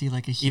don't really see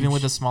like a huge... Even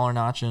with a smaller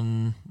notch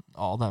and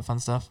all that fun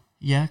stuff?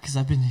 Yeah, because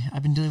I've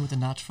been dealing with the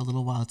notch for a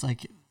little while. It's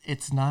like,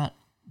 it's not...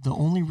 The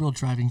only real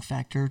driving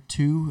factor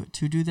to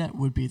do that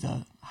would be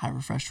the high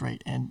refresh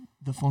rate. And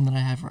the phone that I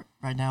have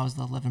right now is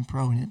the 11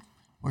 Pro, and it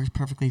works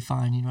perfectly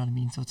fine, you know what I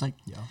mean? So it's like,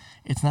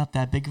 it's not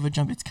that big of a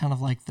jump. It's kind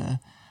of like the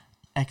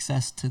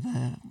XS to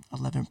the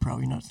 11 Pro,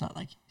 you know, it's not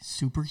like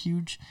super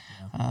huge.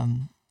 Yeah.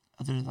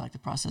 Other than like the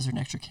processor and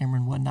extra camera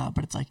and whatnot,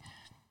 but it's like,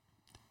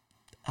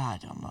 I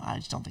don't know. I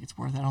just don't think it's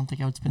worth it. I don't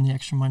think I would spend the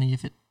extra money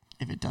if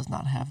it does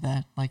not have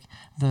that. Like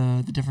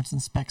the difference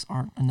in specs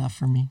aren't enough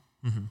for me.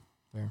 Mm-hmm.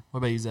 Fair. What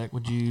about you, Zach?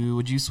 Would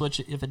you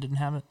switch it if it didn't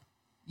have it?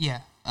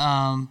 Yeah.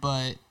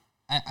 But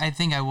I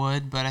think I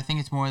would, but I think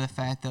it's more the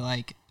fact that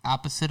like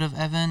opposite of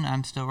Evan,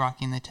 I'm still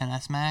rocking the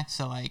 10s Max,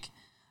 so like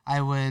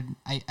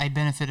I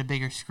benefit a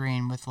bigger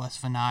screen with less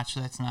of a notch, so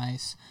that's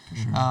nice. For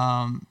sure.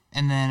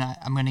 And then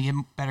I'm going to get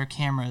better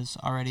cameras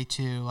already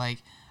too.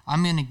 Like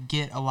I'm going to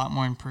get a lot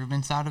more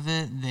improvements out of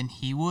it than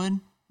he would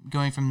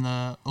going from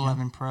the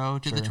 11 Pro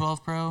to the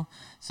 12 Pro.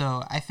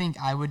 So I think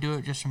I would do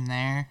it just from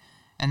there.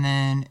 And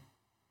then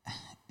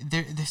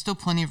there's still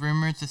plenty of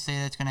rumors to say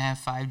that it's going to have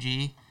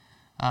 5G.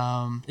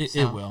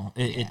 It will.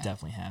 It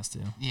definitely has to.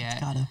 Yeah.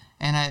 Gotta.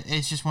 And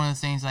it's just one of those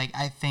things, like,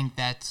 I think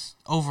that's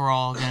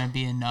overall going to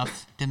be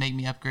enough to make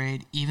me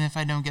upgrade, even if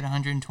I don't get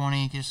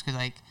 120, just because,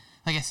 like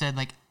I said,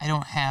 like, I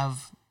don't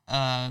have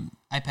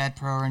iPad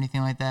Pro or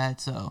anything like that,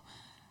 so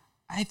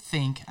I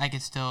think I could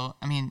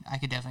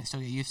definitely still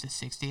get used to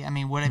 60. I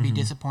mean, would I be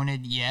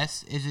disappointed?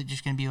 Yes. Is it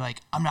just going to be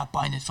like, I'm not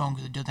buying this phone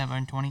because it doesn't have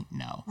 120?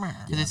 No.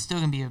 Because it's still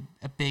going to be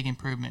a big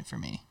improvement for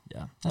me.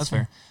 Yeah, that's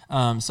fair.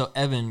 So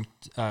Evan,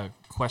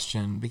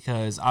 question,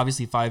 because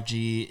obviously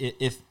 5G,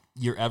 if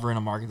you're ever in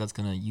a market that's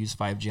going to use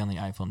 5G on the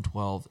iPhone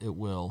 12, it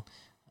will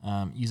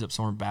use up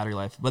some more battery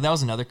life. But that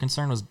was another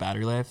concern, was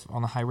battery life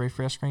on the high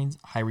refresh screens.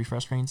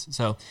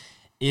 So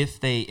if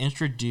they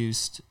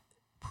introduced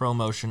Pro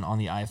Motion on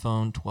the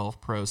iPhone 12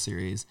 Pro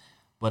series,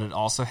 but it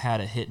also had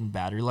a hit in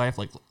battery life,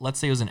 like let's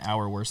say it was an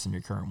hour worse than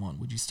your current one,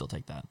 would you still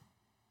take that?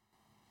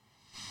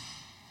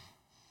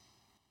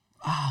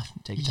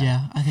 Take your time.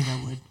 Yeah, I think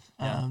I would.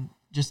 Yeah.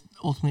 Just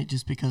ultimately,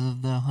 just because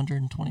of the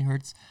 120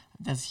 hertz,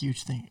 that's a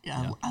huge thing.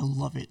 Yeah. I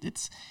love it.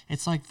 It's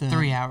like the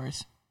 3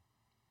 hours.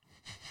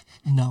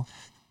 No,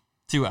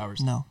 2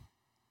 hours. no,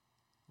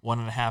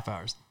 1.5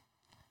 hours.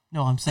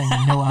 no. I'm saying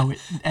no. I would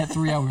at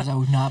 3 hours. I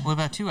would not. What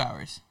about 2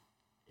 hours?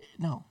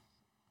 No.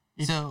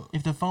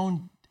 If the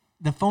phone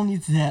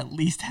needs to at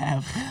least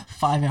have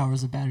 5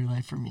 hours of battery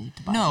life for me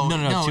to buy. No,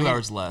 2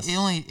 hours less. It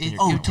only than it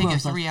your would take a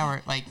hours less. 3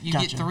 hour, like you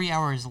Gotcha. get 3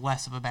 hours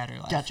less of a battery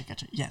life. Gotcha.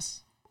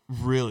 Yes.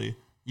 Really?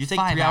 You take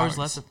 5 3 hours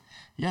hours. less?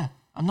 Yeah.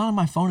 I'm not on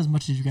my phone as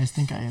much as you guys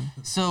think I am.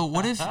 So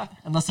what if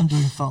Unless I'm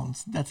doing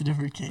phones. That's a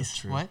different case. That's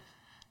true. what?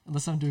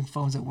 Unless I'm doing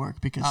phones at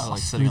work, because like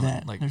screw sitting on,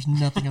 that. like- There's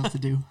nothing else to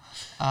do.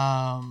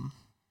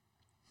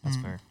 That's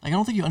fair. Like, I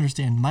don't think you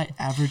understand. My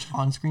average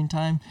on-screen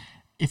time,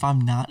 if I'm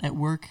not at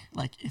work,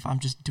 like if I'm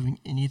just doing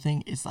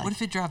anything, it's like What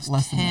if it drops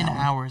less than an 10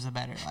 hour. hours of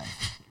battery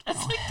life?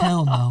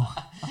 Hell no.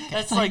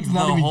 That's like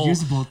not the even whole,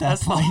 usable at that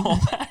that's point. The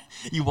whole,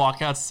 you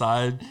walk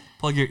outside,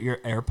 plug your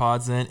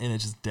AirPods in, and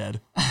it's just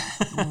dead.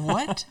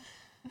 What?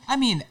 I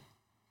mean,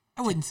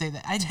 I wouldn't say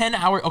that. 10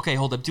 hours. Okay,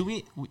 hold up. Do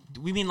we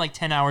mean like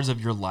 10 hours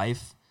of your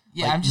life?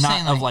 Yeah, Like, I'm just not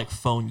saying, of like- like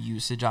phone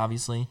usage,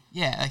 obviously.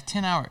 Yeah, like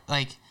 10 hours.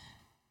 Like,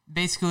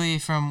 basically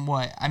from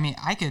what? I mean,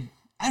 I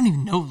don't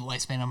even know the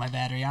lifespan of my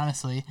battery,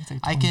 honestly. It's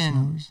like I 22 can.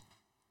 hours.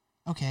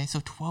 Okay,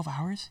 so 12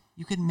 hours?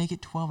 You could make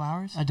it 12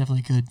 hours? I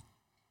definitely could.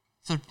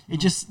 So,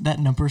 It just, that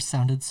number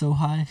sounded so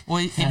high. well,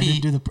 and I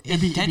didn't do the-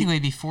 technically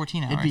it'd be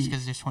 14 it'd hours be-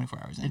 because there's 24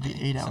 hours in It'd a be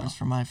day, 8 so. hours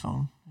for my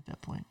phone at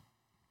that point.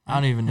 I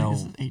don't even I know.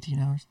 guess it's 18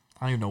 hours.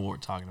 I don't even know what we're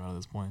talking about at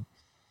this point.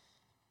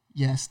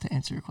 Yes, to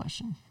answer your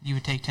question. You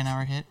would take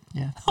 10-hour hit?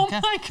 Yeah.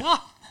 Okay. my god!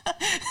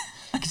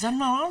 Because I'm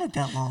not on it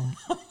that long.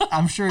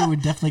 I'm sure it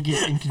would definitely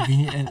get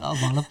inconvenient at a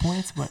lot of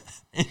points, but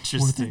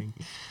Interesting.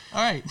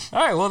 All right. All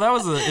right. Well, that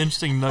was an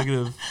interesting nugget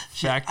of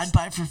shit, fact I'd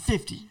buy it for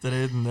 50. that I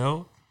didn't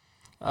know.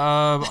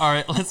 All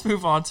right, let's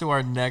move on to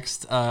our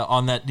next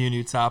on that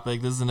new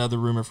topic. This is another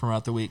rumor from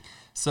throughout the week.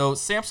 So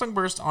Samsung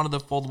burst onto the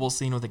foldable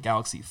scene with the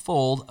Galaxy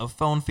Fold, a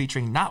phone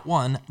featuring not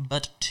one,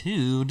 but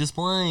two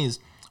displays,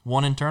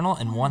 one internal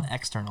and one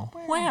external.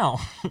 Wow.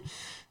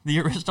 The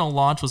original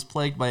launch was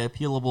plagued by a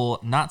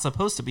peelable, not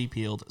supposed to be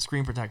peeled,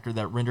 screen protector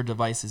that rendered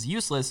devices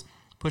useless,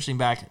 pushing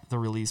back the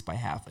release by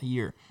half a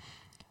year.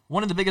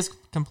 One of the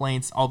biggest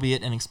complaints,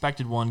 albeit an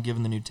expected one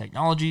given the new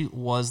technology,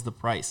 was the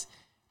price.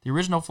 The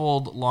original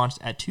Fold launched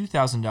at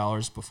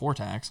 $2,000 before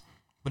tax,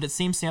 but it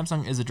seems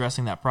Samsung is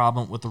addressing that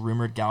problem with the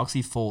rumored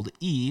Galaxy Fold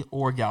E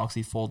or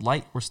Galaxy Fold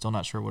Lite. We're still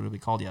not sure what it'll be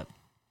called yet.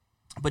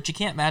 But you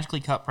can't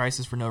magically cut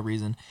prices for no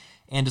reason.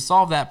 And to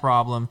solve that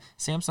problem,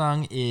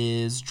 Samsung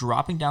is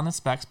dropping down the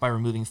specs by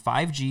removing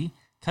 5G,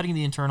 cutting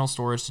the internal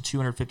storage to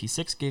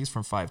 256 gigs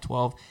from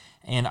 512,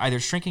 and either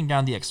shrinking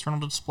down the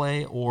external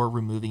display or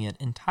removing it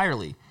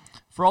entirely.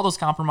 For all those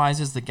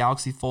compromises, the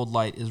Galaxy Fold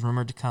Lite is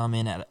rumored to come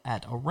in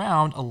at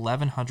around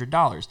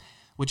 $1,100,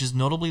 which is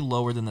notably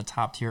lower than the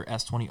top-tier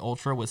S20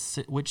 Ultra,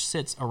 which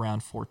sits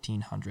around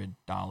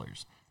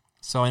 $1,400.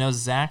 So I know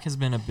Zach has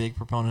been a big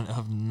proponent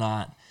of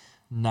not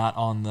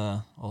on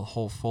the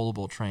whole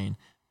foldable train,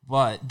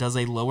 but does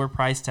a lower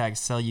price tag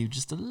sell you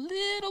just a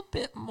little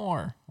bit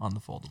more on the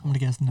foldable? I'm going to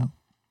guess no.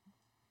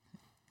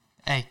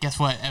 Hey, guess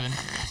what, Evan?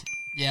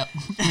 Yep.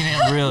 You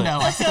nailed it. Really? No,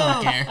 I still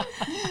don't care.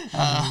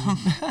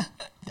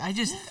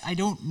 I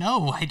don't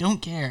know. I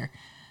don't care.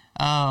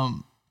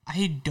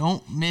 I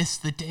don't miss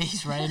the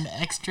days where I had an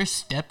extra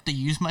step to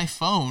use my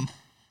phone.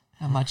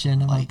 Not my chair,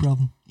 not my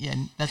problem. Yeah,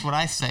 that's what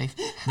I say.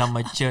 Not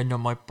my chair, not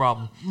my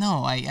problem.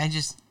 No,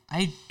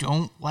 I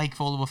don't like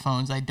foldable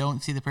phones. I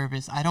don't see the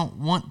purpose. I don't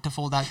want to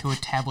fold out to a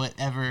tablet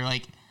ever.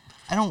 Like,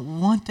 I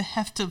don't want to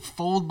have to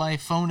fold my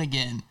phone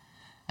again.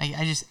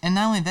 And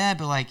not only that,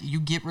 but like, you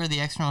get rid of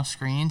the external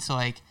screen. So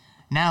like,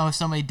 now if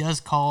somebody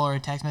does call or a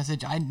text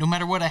message, no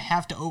matter what, I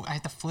have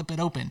to flip it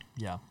open.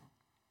 Yeah.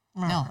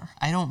 No,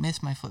 I don't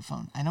miss my flip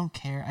phone. I don't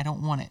care. I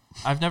don't want it.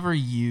 I've never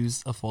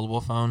used a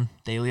foldable phone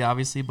daily,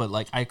 obviously, but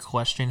like, I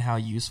question how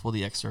useful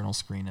the external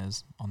screen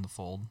is on the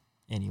Fold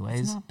anyways.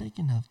 It's not big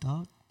enough,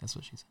 dog. That's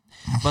what she said.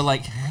 But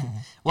like,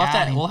 we'll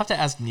have to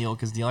ask Neil,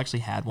 because Neil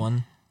actually had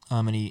one,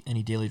 and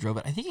he daily drove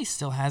it. I think he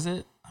still has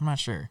it. I'm not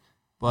sure,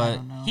 but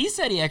he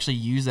said he actually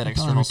used that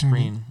external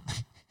screen.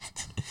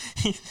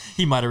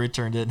 he might have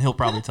returned it, and he'll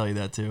probably tell you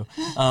that too.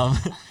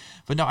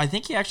 But no, I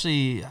think I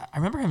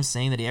remember him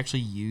saying that he actually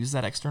used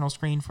that external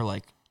screen for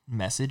like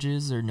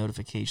messages or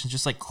notifications,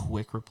 just like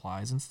quick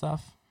replies and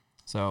stuff.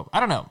 So I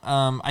don't know.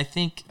 I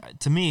think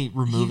to me,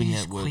 removing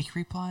it would quick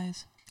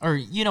replies. Or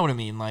you know what I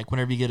mean? Like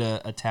whenever you get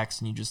a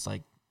text and you just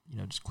like,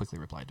 just quickly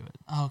reply to it.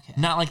 Okay.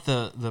 Not like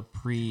the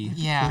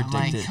predicted.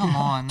 Like, come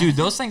on. Dude,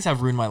 those things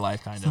have ruined my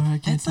life, kind of. Sorry, I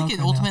can't It's like talk an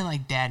right ultimate now.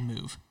 like dad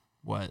move.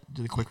 What?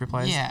 Do the quick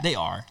replies? Yeah. They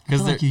are. I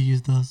Because feel like you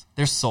use those.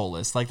 they're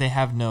soulless. Like they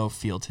have no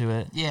feel to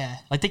it. Yeah.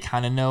 Like they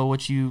kind of know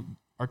what you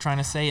are trying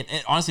to say. And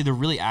honestly, they're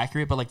really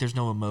accurate, but like there's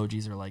no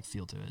emojis or like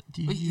feel to it.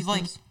 Do you But use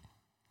like, those?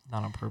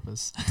 Not on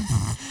purpose.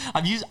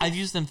 I've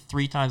used them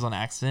 3 times on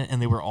accident,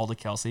 and they were all to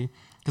Kelsey.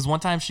 Because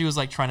one time she was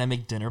like trying to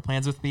make dinner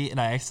plans with me,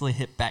 and I accidentally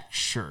hit back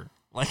sure,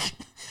 like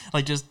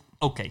just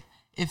okay.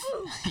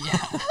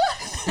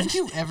 if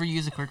you ever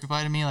use a quick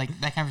reply to me, like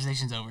that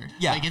conversation's over.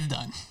 Yeah. Like it's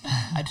done.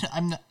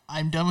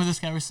 I'm done with this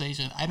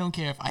conversation. I don't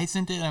care if I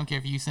sent it. I don't care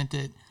if you sent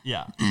it.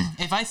 Yeah,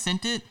 If I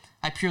sent it,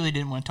 I purely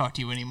didn't want to talk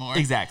to you anymore.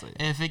 exactly.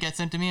 If it gets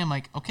sent to me, I'm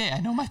like, okay, I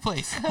know my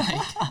place.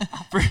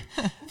 Like,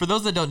 For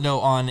those that don't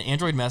know, on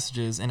Android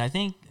messages, and I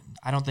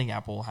don't think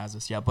Apple has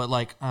this yet, but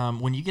like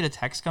when you get a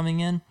text coming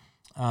in,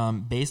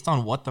 based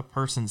on what the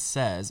person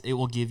says, it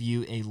will give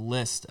you a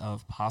list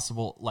of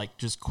possible like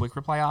just quick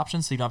reply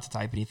options, so you don't have to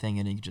type anything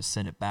in and you can just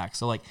send it back.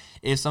 So like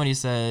if somebody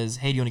says,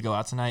 hey, do you want to go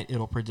out tonight,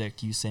 it'll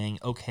predict you saying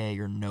okay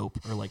or nope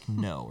or like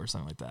no or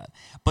something like that.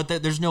 But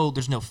there's no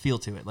feel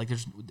to it. Like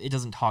it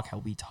doesn't talk how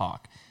we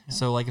talk. Yeah.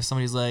 So like if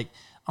somebody's like,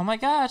 oh my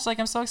gosh, like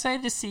I'm so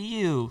excited to see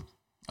you.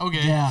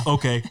 okay. Yeah.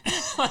 Okay.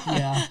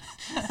 Yeah.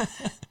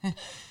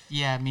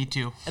 Yeah, me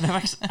too. And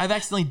I've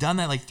accidentally done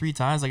that like 3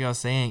 times, like I was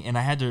saying, and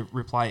I had to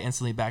reply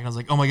instantly back. And I was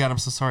like, "Oh my god, I'm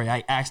so sorry.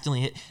 I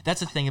accidentally hit."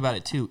 That's the thing about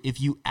it too. If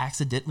you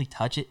accidentally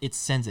touch it, it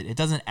sends it. It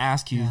doesn't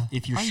ask you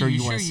if you're sure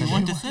you want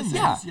to send it.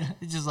 Yeah.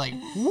 It's just like,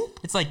 whoop.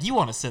 It's like you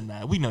want to send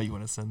that. We know you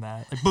want to send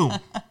that. Like boom,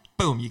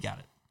 boom, you got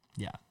it.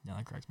 Yeah,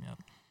 that cracks me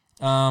up.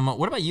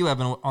 What about you,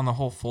 Evan? On the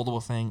whole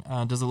foldable thing,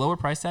 does the lower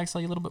price tag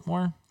sell you a little bit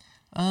more?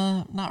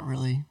 Not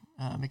really.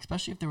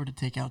 Especially if they were to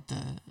take out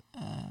the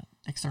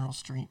external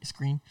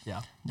screen.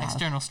 Yeah.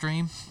 External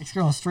stream.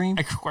 External stream.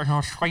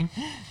 External screen.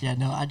 Yeah,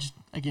 no,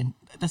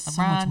 that's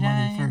so much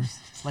money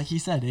first. Like he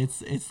said,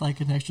 it's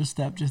like an extra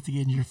step just to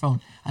get into your phone.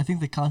 I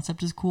think the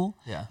concept is cool.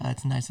 Yeah.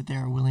 It's nice that they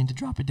are willing to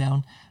drop it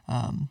down.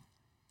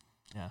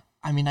 Yeah.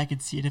 I mean, I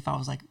could see it if I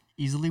was like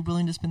easily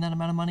willing to spend that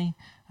amount of money,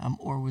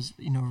 or was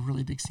a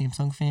really big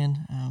Samsung fan.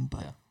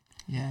 But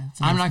Yeah.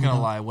 it's I'm enough not for me gonna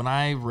though. lie. When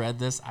I read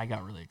this, I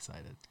got really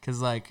excited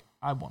because like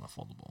I want a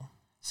foldable.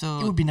 So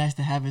It would be nice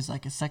to have as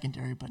like a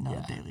secondary, but not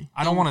a daily.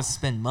 I don't want to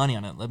spend money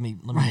on it. Let me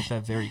Right. make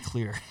that very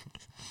clear.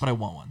 But I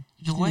want one.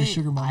 the Just need a way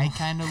sugar mama. I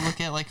kind of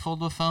look at like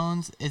foldable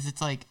phones is it's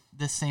like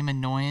the same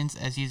annoyance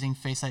as using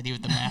Face ID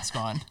with the mask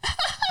on.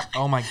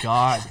 Oh my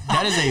god,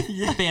 that is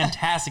a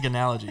fantastic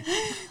analogy.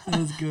 That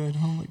is good.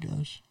 Oh my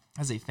gosh.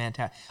 That's a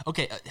fantastic.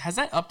 Okay, has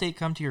that update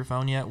come to your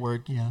phone yet? Where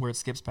it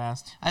skips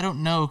past? I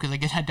don't know because I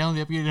downloaded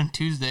the upgrade on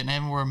Tuesday and I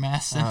haven't worn a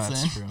mask since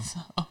That's then. true. So,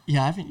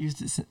 Yeah, I haven't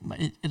used it since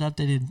it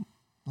updated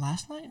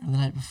last night or the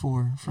night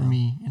before for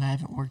me, and I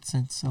haven't worked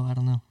since, so I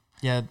don't know.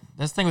 Yeah,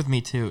 that's the thing with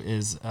me too.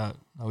 Is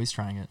he's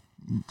trying it.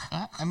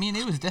 I mean,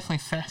 it was definitely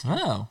fast.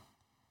 Oh,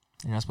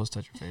 you're not supposed to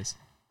touch your face.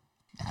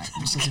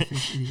 I'm such a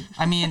fish idiot.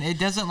 I mean, it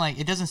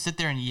doesn't sit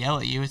there and yell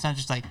at you. It's not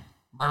just like,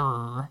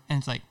 brrr, and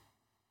it's like,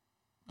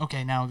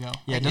 okay, now go.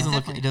 Yeah, Like, it doesn't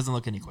look. definitely- It doesn't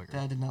look any quicker.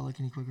 That did not look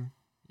any quicker.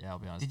 Yeah, I'll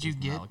be honest. Did it you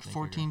does not get look any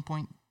 14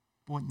 point?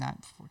 What?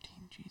 Not 14.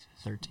 Jesus.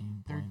 quicker.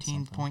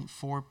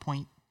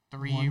 13.4.3 or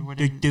One.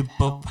 whatever. the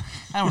hell.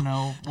 I don't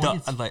know. What,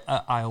 it's Like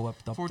Iowa.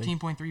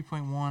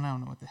 14.3.1. I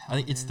don't know what the hell. I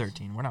think it it's is.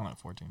 13. We're not on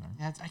 14. Right?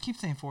 Yeah, I keep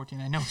saying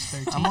 14. I know it's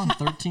 13. I'm on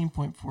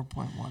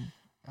 13.4.1.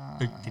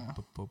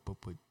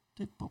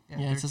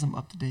 Yeah, it says I'm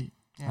up to date.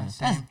 yeah, That's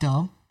That's same.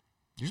 dumb.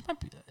 Yours might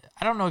be.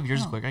 I don't know if yours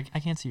is No. quick. I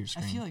can't see your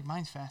I screen. feel like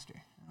mine's faster.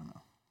 I don't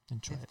know. Then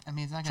try it. I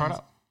mean, it's not Try gonna. it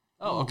out.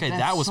 Oh, okay.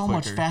 That's That was so quicker.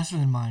 much faster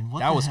than mine. What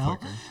That the was hell?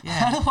 quicker. Yeah.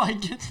 How do I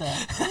get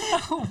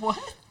that? What?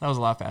 That was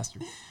a lot faster.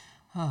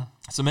 Huh.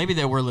 So maybe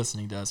they were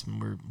listening to us when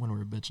we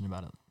were bitching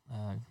about it.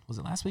 Was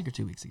it last week or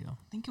 2 weeks ago?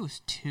 I think it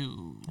was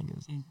 2. I think it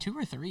was. 2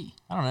 or 3.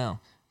 I don't know.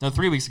 No,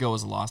 3 weeks ago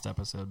was a lost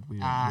episode. We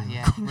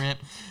Yeah. Rip.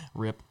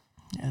 Rip.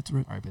 Yeah, it's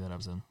rip. R.I.P. that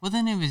episode. Well,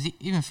 then it was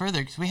even further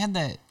because we had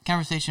that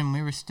conversation.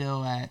 We were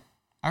still at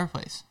our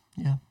place.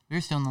 Yeah. We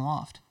were still in the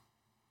loft.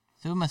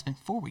 So it must have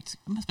been 4 weeks. It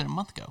must have been a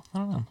month ago. I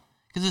don't know.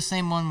 Because the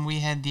same one we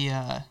had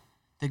the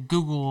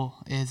Google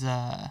is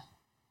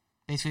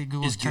basically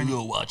Google's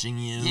turning. watching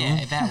you?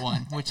 Yeah, that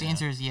one. Which the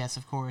answer is yes,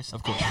 of course.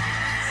 Of course.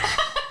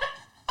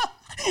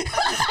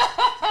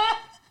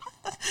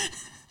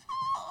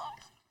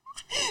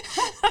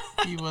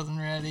 He wasn't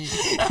ready.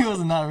 He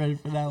was not ready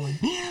for that one.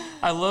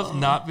 I love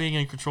not being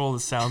in control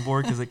of the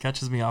soundboard because it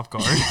catches me off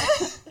guard.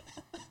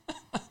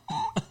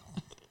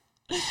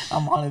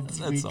 I'm on it this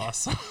That's week.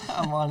 awesome.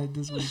 I'm on it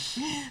this week.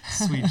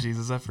 Sweet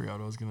Jesus, I forgot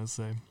what I was gonna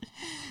say.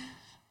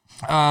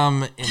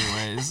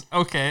 Anyways,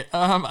 okay.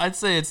 I'd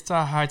say it's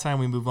high time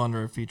we move on to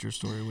our feature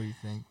story. What do you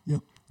think?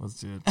 Yep. Let's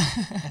do it.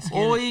 Let's get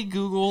it. Oi,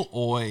 Google,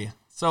 oi.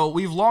 So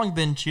we've long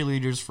been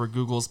cheerleaders for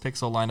Google's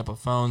Pixel lineup of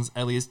phones,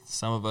 at least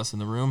some of us in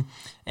the room,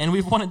 and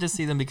we've wanted to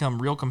see them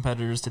become real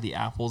competitors to the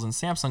Apples and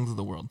Samsungs of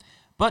the world.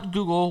 But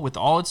Google, with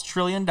all its $1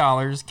 trillion,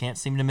 can't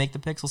seem to make the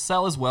Pixel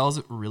sell as well as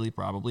it really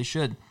probably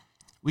should.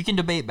 We can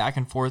debate back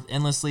and forth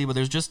endlessly, but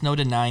there's just no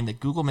denying that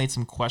Google made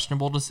some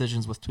questionable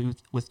decisions with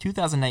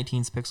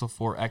 2019's Pixel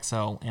 4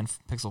 XL and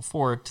Pixel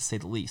 4, to say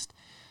the least.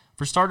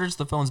 For starters,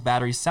 the phone's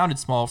battery sounded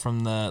small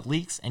from the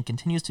leaks and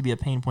continues to be a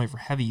pain point for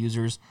heavy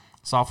users,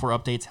 software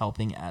updates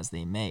helping as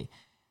they may.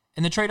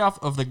 And the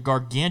trade-off of the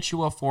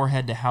Gargantua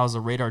forehead to house a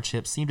radar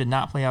chip seemed to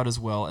not play out as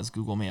well as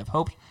Google may have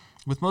hoped,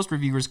 with most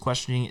reviewers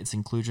questioning its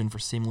inclusion for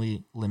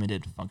seemingly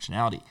limited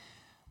functionality.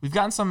 We've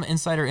gotten some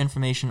insider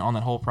information on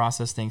that whole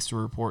process thanks to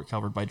a report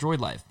covered by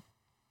DroidLife.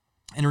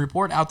 In a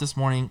report out this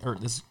morning, or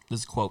this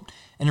quote,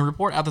 in a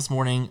report out this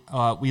morning,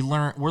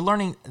 we're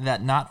learning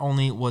that not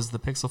only was the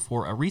Pixel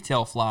 4 a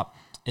retail flop,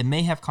 it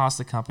may have cost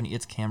the company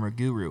its camera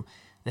guru.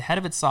 The head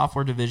of its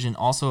software division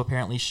also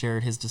apparently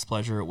shared his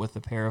displeasure with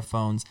the pair of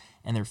phones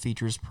and their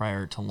features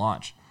prior to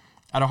launch.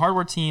 At a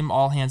hardware team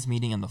all-hands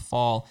meeting in the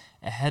fall,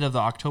 ahead of the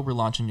October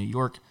launch in New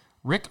York,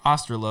 Rick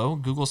Osterloh,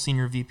 Google's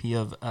senior VP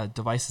of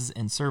Devices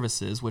and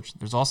Services, which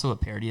there's also a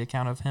parody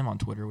account of him on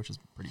Twitter, which is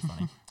pretty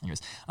funny,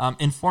 anyways,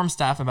 informed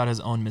staff about his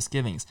own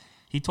misgivings.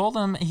 He told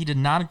them he did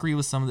not agree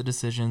with some of the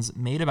decisions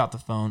made about the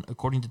phone,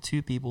 according to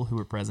 2 people who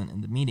were present in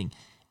the meeting.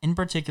 In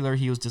particular,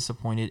 he was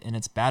disappointed in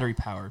its battery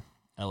power.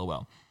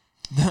 LOL.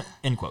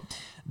 End quote.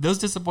 Those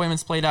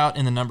disappointments played out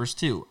in the numbers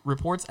too.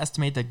 Reports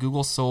estimate that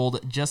Google sold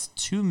just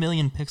 2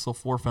 million Pixel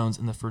 4 phones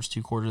in the first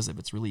 2 quarters of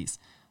its release.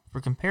 For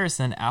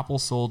comparison, Apple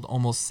sold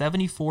almost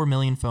 74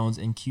 million phones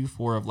in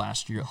Q4 of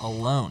last year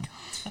alone.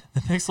 The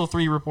Pixel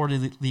 3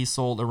 reportedly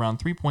sold around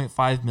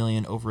 3.5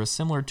 million over a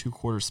similar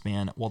 2-quarter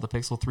span, while the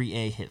Pixel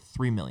 3a hit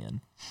 3 million.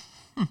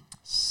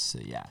 So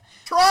yeah.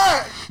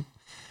 Try.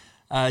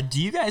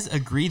 Do you guys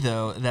agree,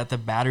 though, that the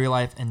battery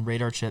life and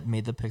radar chip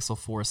made the Pixel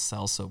 4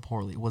 sell so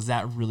poorly? Was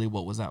that really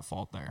what was at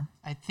fault there?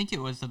 I think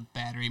it was the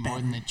battery more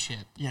than the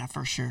chip. Yeah,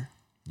 for sure.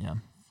 Yeah.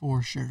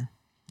 For sure.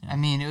 I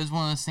mean, it was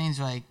one of those things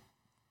like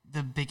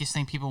the biggest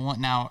thing people want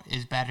now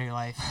is battery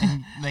life.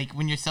 And like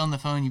when you're selling the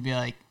phone, you'd be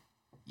like,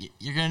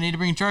 you're going to need to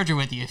bring a charger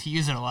with you if you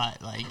use it a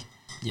lot. Like,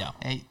 Yeah.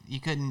 you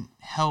couldn't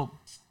help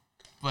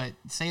but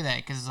say that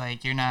because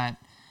like you're not,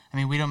 I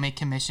mean, we don't make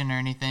commission or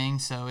anything,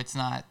 so it's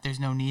not, there's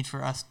no need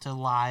for us to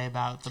lie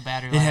about the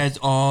battery It life. has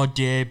all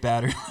day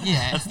battery life.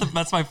 Yeah.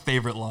 That's my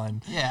favorite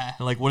line. Yeah.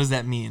 Like, what does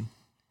that mean?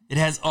 It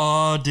has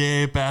all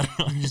day battery.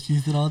 You just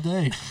use it all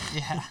day.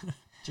 Yeah.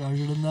 Charge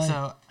it at night.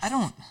 So I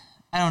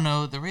don't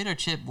know. The radar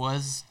chip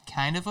was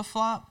kind of a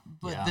flop,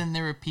 but Yeah. then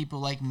there were people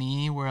like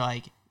me where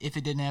like if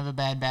it didn't have a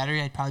bad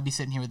battery, I'd probably be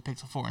sitting here with the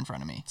Pixel 4 in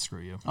front of me. Screw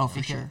you. oh, for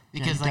because- sure.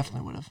 because, yeah, you like-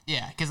 definitely would have.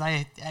 Yeah, because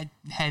I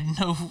had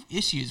no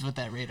issues with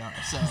that radar.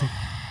 So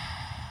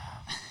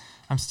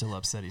I'm still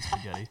upset he's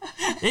spaghetti.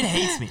 It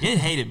hates me. It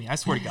hated me. I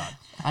swear to God.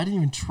 I didn't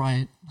even try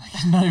it. Like,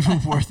 it's not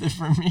even worth it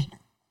for me.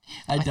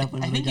 I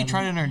definitely. I think you would've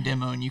tried gotten it in our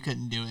demo and you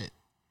couldn't do it.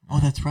 Oh,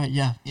 that's right.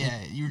 Yeah.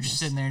 Yeah, you were just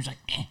sitting there and just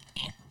like,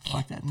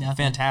 Fuck that. nothing.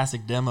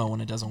 Fantastic demo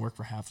when it doesn't work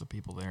for half the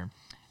people there.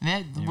 And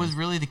that Anyways. was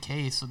really the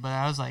case, but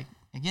I was like,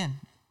 again,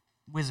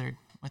 wizard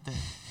with it.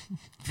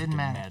 Didn't Freaking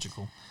matter.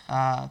 Magical.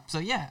 So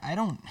yeah, I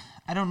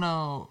don't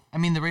know. I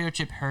mean, the radar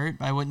chip hurt,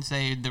 but I wouldn't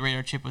say the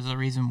radar chip was the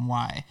reason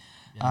why.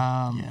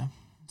 Yeah.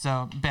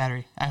 So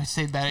battery, I would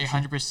say battery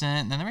 100%.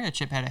 And then the radar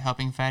chip had a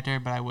helping factor,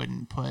 but I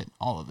wouldn't put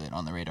all of it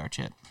on the radar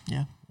chip.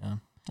 Yeah. Yeah.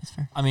 That's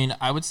fair. I mean,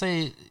 I would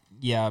say,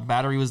 yeah,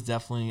 battery was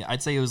definitely,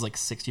 I'd say it was like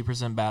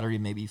 60% battery,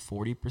 maybe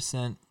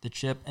 40% the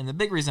chip. And the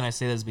big reason I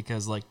say that is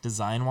because, like,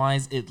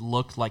 design-wise, it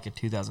looked like a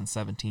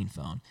 2017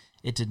 phone.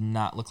 It did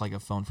not look like a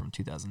phone from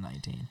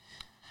 2019.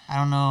 I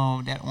don't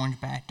know that orange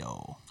back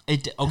though.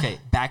 Okay,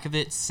 back of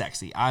it,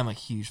 sexy. I'm a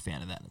huge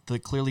fan of that. The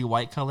clearly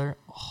white color,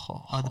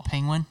 Oh, the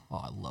penguin.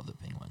 I love the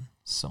penguin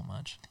so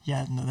much.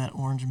 Yeah. No, that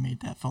orange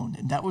made that phone,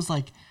 and that was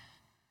like,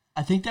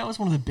 I think that was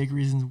one of the big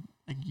reasons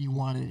like you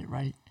wanted it,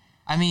 right?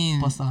 I mean,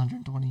 Plus the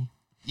 120.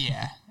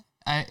 yeah.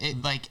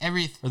 Like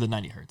Or the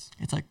 90 hertz.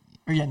 It's like,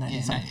 or yeah, 90.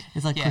 Yeah, sorry. 90.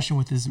 It's like Yeah. Christian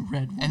with his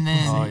red one. And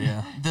then Oh,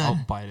 yeah. I'll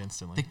the buy it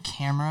instantly.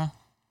 camera.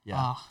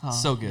 Yeah. Oh,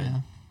 So good.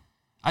 Yeah.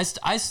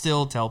 I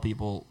still tell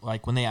people,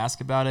 like, when they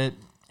ask about it,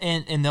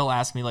 and they'll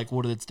ask me, like,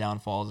 what are its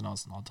downfalls, and I'll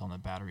tell them the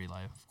battery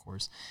life, of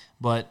course.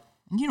 But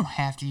you don't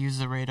have to use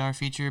the radar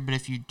feature, but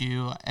if you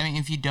do, I mean,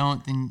 if you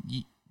don't, then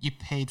you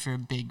paid for a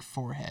big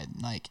forehead.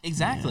 Like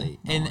exactly.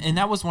 Yeah, and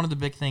that was one of the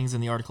big things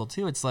in the article,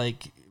 too. It's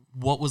like,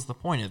 what was the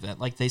point of it?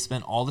 Like, they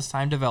spent all this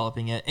time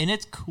developing it, and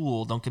it's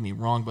cool, don't get me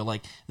wrong, but,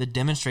 like, the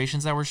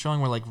demonstrations that we're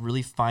showing were, like,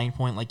 really fine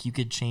point. Like, you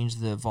could change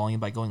the volume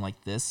by going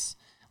like this,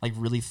 like,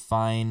 really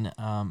fine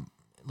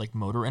like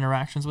motor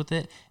interactions with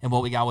it, and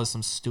what we got was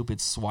some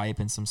stupid swipe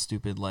and some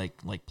stupid like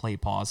play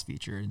pause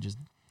feature, and just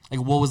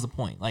like, what was the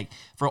point? Like,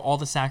 for all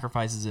the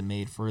sacrifices it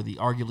made for the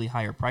arguably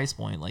higher price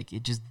point, like,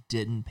 it just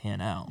didn't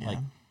pan out. Yeah. Like,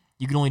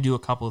 you can only do a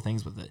couple of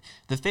things with it.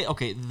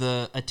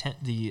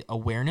 The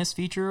awareness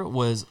feature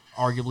was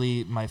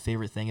arguably my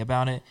favorite thing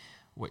about it.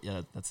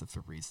 Yeah, that's the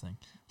Febreze thing.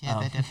 Yeah,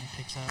 that definitely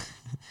picks up.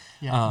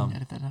 Yeah, I can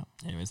edit that out.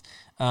 Anyways,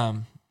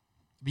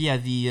 but yeah,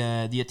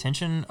 the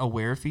attention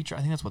aware feature, I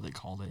think that's what they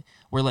called it,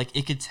 where like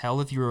it could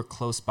tell if you were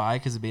close by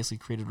because it basically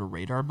created a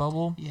radar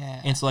bubble. Yeah.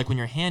 And so like when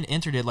your hand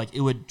entered it, like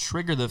it would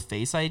trigger the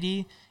Face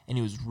ID, and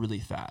it was really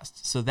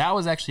fast. So that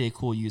was actually a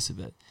cool use of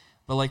it.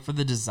 But like for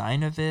the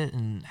design of it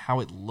and how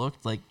it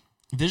looked, like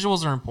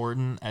visuals are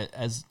important.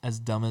 As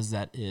dumb as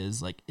that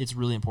is, like it's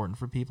really important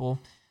for people,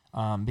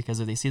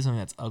 because if they see something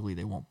that's ugly,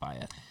 they won't buy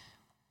it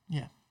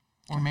Yeah.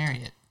 Or marry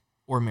it.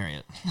 or marry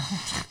it.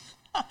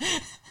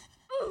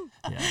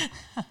 Yeah.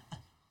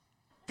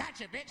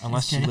 Gotcha, bitch.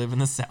 Unless you Okay. live in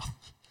the South.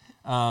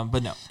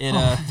 But no, it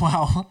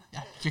Wow.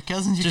 Yeah, your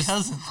cousin's your Just-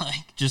 cousin.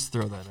 Like, just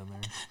throw that in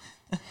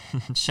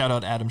there. Shout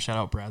out Adam, shout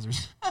out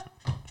Brazzers.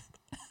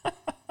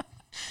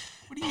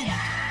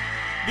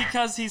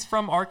 Because he's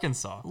from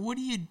Arkansas. what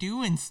are you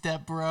doing,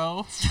 step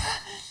bro?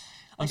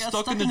 I'm got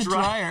stuck in the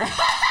dryer.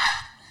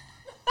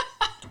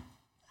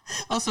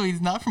 Also,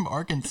 he's not from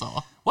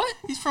Arkansas. What?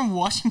 He's from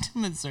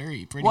Washington,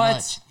 Missouri, pretty What?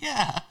 much.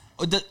 Yeah.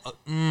 Oh,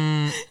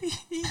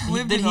 He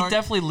lived he in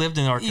definitely lived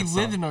in He Arkansas.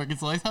 lived in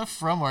Arkansas. He's not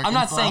from Arkansas. I'm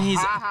not saying he's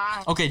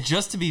okay.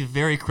 Just to be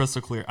very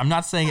crystal clear, I'm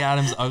not saying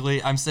Adam's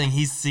ugly. I'm saying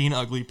he's seen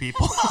ugly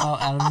people. Oh,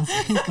 Adam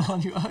is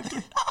calling you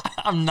ugly.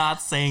 I'm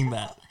not saying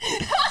that.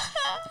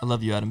 I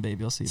love you, Adam,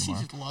 baby. I'll see you She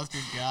tomorrow. just lost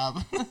her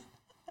job.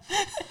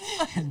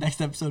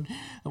 Next episode,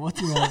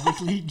 what's your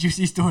weekly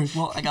juicy stories?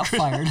 Well, I got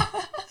fired.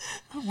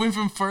 Went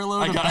from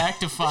furlough to got- back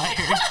to fired.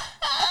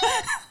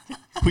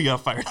 We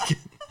got fired again.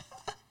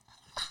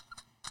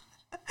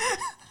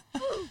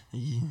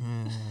 Yeah.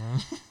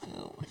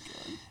 Oh my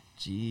god.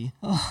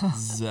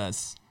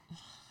 Jesus.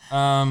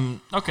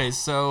 Okay,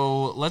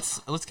 so let's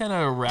kind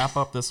of wrap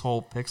up this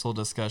whole Pixel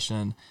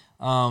discussion.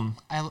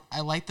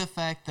 I like the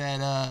fact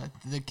that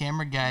the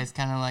camera guy is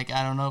kind of like,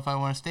 I don't know if I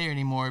want to stay here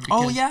anymore.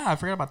 Because Oh yeah, I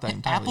forgot about that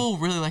entirely. Apple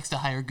really likes to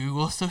hire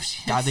Google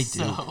associates. God, they do.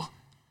 So,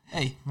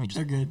 hey, Let me just-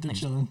 They're good. They're let me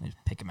just- chilling. let me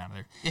just pick him out of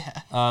there.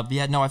 yeah. But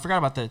yeah, no, I forgot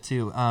about that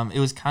too. It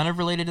was kind of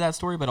related to that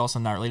story, but also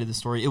not related to the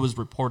story. It was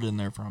reported in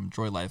there from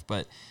Joy Life,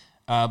 but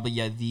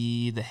yeah,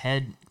 the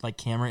head like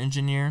camera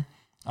engineer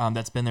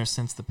that's been there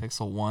since the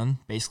Pixel 1,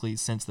 basically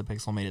since the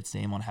Pixel made its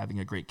name on having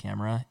a great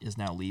camera, is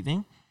now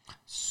leaving.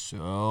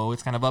 So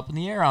it's kind of up in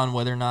the air on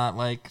whether or not,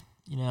 like,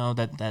 you know,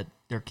 that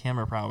their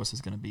camera prowess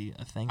is going to be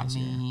a thing I this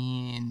year.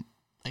 mean,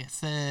 like I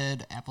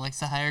said, Apple likes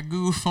to hire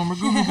former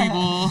Google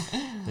people.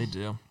 They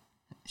do.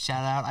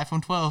 shout out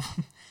iPhone 12.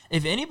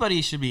 If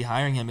anybody should be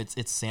hiring him, it's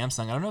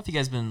Samsung. I don't know if you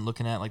guys been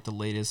looking at like the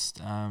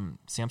latest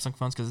Samsung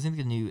phones, because I think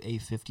the new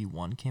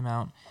A51 came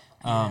out.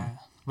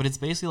 But it's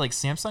basically like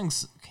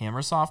Samsung's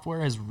camera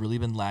software has really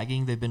been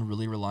lagging. They've been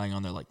really relying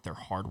on their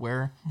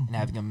hardware and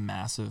having a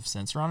massive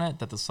sensor on it,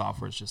 that the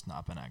software has just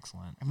not been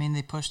excellent. I mean,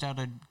 they pushed out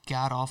a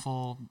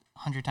god-awful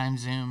 100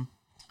 times zoom.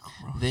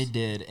 Gross. They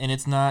did, and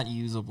it's not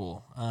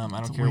usable. I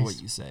don't care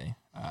what you say.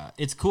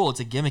 It's cool. It's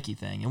a gimmicky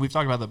thing, and we've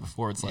talked about that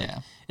before. It's like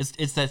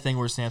it's that thing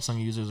where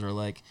Samsung users are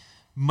like,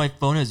 my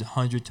phone is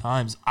 100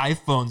 times.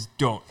 iPhones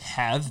don't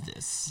have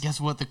this. Guess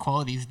what? The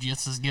quality is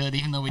just as good,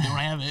 even though we don't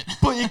have it.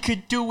 But it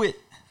could do it.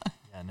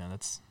 Yeah, no,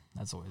 that's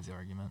always the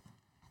argument.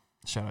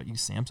 Shout out you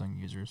Samsung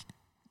users.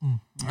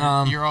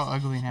 You're all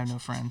ugly and have no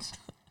friends.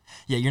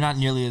 Yeah, you're not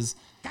nearly as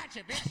Gotcha,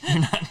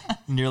 bitch.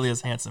 nearly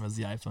as handsome as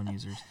the iPhone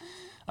users.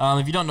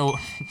 If you don't know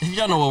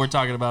what we're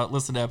talking about,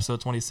 listen to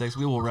episode 26.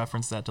 We will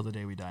reference that till the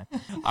day we die.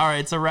 All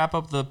right, so wrap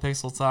up the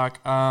Pixel talk.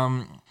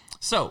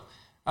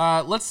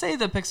 Let's say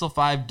the Pixel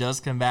 5 does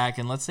come back,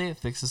 and let's say it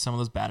fixes some of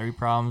those battery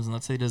problems, and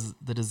let's say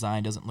the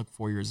design doesn't look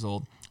 4 years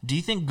old. Do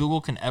you think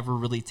Google can ever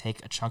really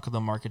take a chunk of the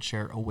market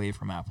share away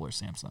from Apple or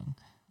Samsung?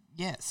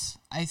 Yes,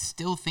 I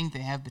still think they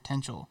have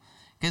potential.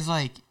 Because,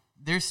 like,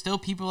 there's still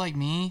people like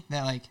me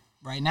that, like,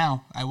 right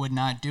now, I would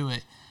not do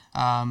it.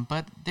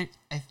 But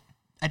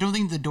I don't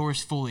think the door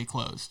is fully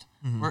closed.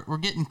 Mm-hmm. We're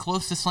getting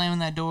close to slamming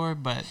that door,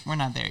 but we're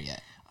not there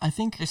yet. I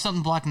think there's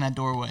something blocking that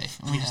doorway,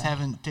 and we just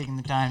haven't taken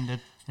the time to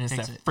fix it.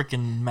 It's that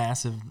freaking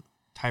massive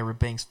Tyra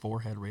Banks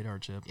forehead radar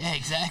chip. Yeah,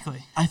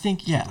 exactly. I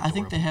think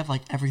they have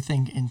like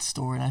everything in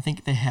store, and I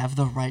think they have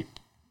the right,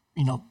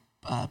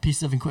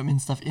 pieces of equipment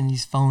and stuff in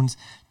these phones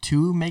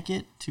to make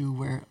it to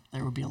where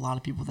there would be a lot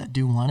of people that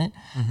do want it.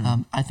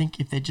 Mm-hmm. I think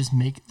if they just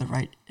make the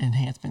right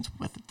enhancements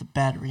with the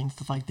battery and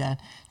stuff like that,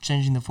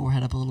 changing the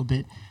forehead up a little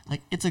bit,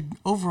 like it's a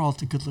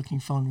good looking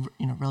phone,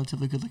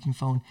 relatively good looking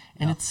phone,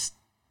 and it's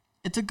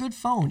a good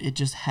phone. It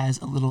just has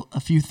a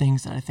few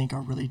things that I think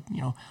are really,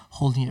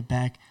 holding it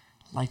back,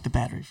 like the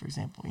battery, for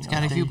example. It's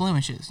got a few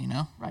blemishes,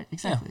 Right,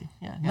 exactly.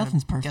 Yeah,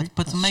 nothing's perfect.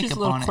 Put some makeup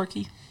on it.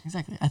 Quirky.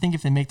 Exactly. I think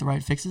if they make the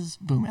right fixes,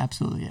 boom,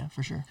 absolutely, yeah,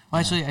 for sure. Well,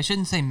 actually, I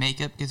shouldn't say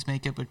makeup, because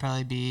makeup would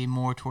probably be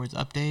more towards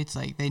updates.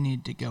 Like, they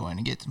need to go in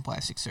and get some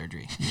plastic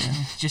surgery. Yeah.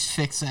 Just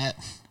fix that.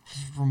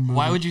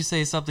 Why would you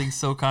say something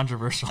so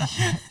controversial,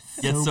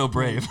 yet so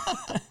brave?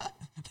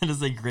 That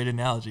is a great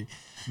analogy.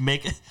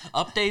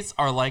 Updates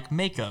are like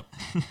makeup,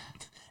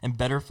 and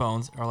better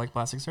phones are like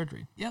plastic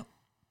surgery. Yep.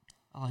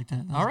 I like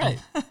that. All right.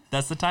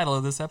 That's the title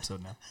of this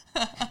episode now.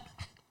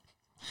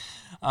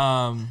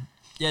 I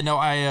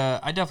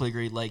definitely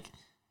agree. Like,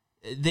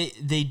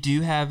 they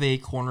do have a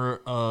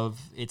corner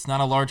of, it's not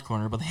a large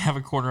corner, but they have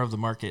a corner of the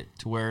market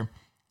to where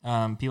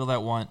people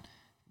that want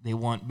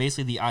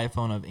basically the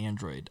iPhone of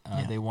Android.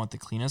 They want the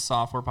cleanest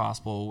software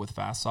possible with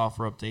fast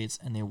software updates,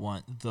 and they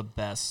want the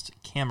best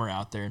camera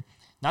out there.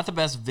 Not the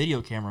best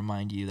video camera,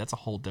 mind you. That's a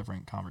whole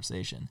different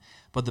conversation.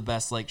 But the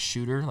best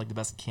shooter, the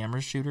best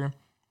camera shooter.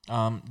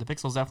 The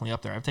Pixel's definitely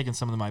up there. I've taken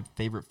some of my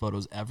favorite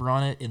photos ever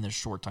on it in the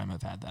short time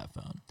I've had that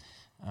phone.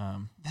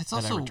 That's that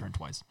also I returned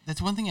twice.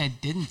 That's one thing I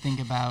didn't think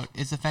about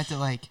is the fact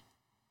that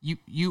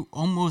you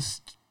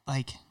almost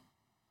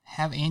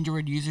have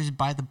Android users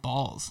by the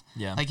balls.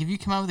 Yeah. Like if you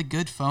come out with a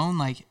good phone,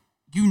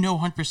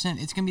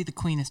 100% it's gonna be the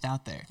cleanest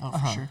out there. Oh,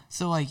 for sure.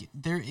 So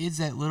there is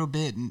that little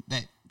bit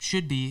that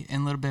should be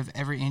in a little bit of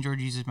every Android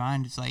user's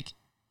mind. It's like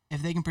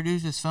if they can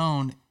produce this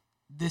phone,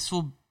 this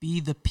will be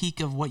the peak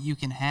of what you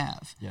can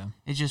have. Yeah.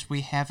 It's just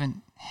we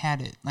haven't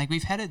had it.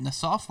 We've had it in the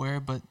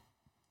software, but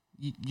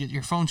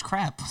your phone's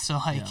crap. So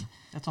that's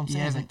what I'm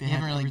saying. You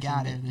haven't really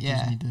got it.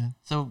 Yeah. To...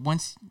 So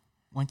once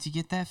you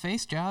get that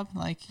face job,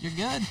 you're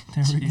good.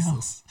 There we go.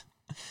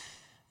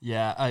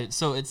 Yeah.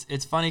 So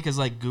it's funny because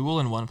Google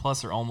and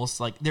OnePlus are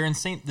almost they're in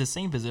the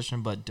same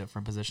position but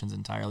different positions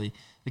entirely,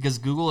 because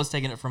Google has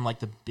taken it from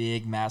the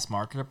big mass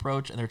market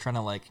approach, and they're trying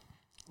to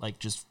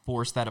just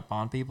force that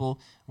upon people,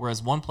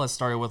 whereas OnePlus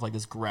started with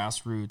this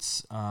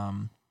grassroots,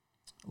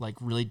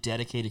 really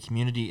dedicated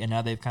community, and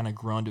now they've kind of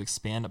grown to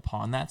expand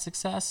upon that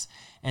success,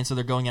 and so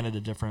they're going at it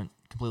a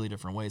completely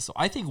different way. So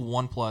I think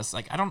OnePlus,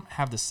 I don't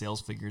have the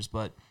sales figures,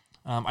 but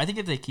I think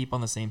if they keep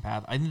on the same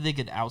path, I think they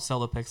could outsell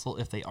the Pixel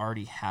if they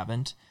already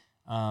haven't,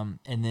 and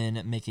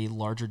then make a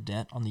larger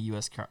dent on the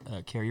U.S.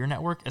 carrier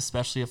network,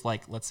 especially if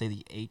let's say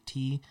the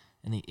 8T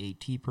and the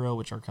 8T Pro,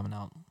 which are coming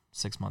out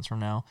 6 months from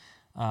now.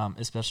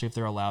 Especially if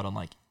they're allowed on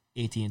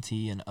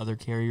AT&T and other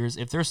carriers.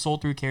 If they're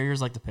sold through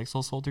carriers like the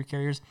Pixel sold through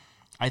carriers,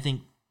 I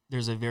think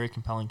there's a very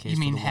compelling case. You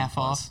mean for the half OnePlus.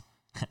 off?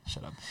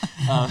 Shut up.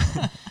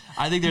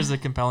 I think there's a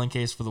compelling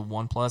case for the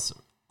OnePlus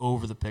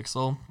over the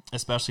Pixel,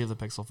 especially if the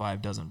Pixel 5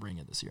 doesn't bring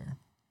it this year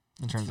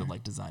in terms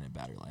of design and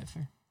battery life.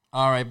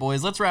 All right,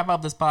 boys, let's wrap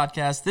up this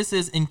podcast. This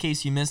is In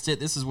Case You Missed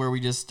It. This is where we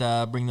just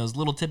bring those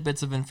little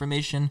tidbits of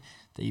information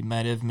that you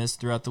might have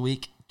missed throughout the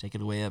week. Take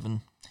it away,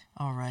 Evan.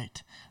 All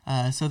right.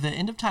 So the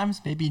end of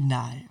times may be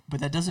nigh, but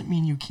that doesn't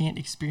mean you can't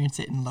experience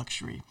it in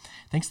luxury.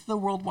 Thanks to the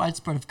worldwide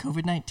spread of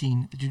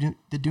COVID-19,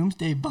 the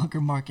doomsday bunker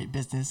market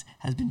business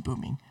has been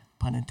booming.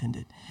 pun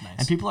intended. Nice.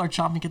 And people are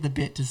chomping at the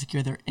bit to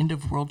secure their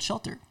end-of-world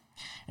shelter.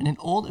 In an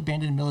old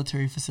abandoned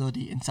military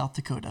facility in South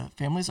Dakota,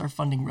 families are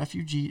finding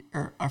refugee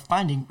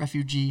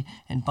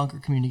and bunker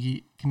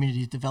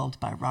communities developed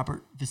by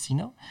Robert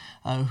Vicino,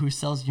 who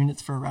sells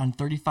units for around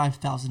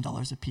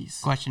 $35,000 a piece.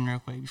 Question real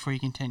quick before you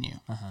continue.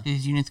 Do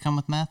these units come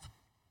with meth?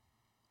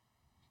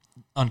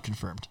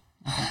 Unconfirmed.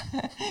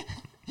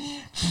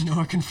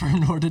 Nor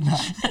confirmed nor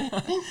denied.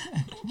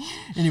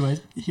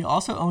 Anyways, he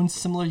also owns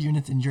similar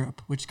units in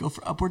Europe, which go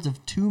for upwards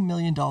of $2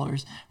 million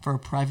for a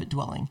private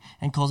dwelling,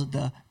 and calls it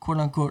the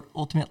quote-unquote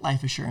ultimate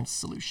life assurance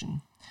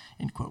solution,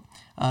 end quote.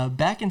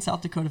 Back in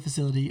South Dakota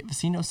facility,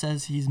 Vicino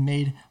says he's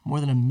made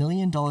more than $1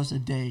 million a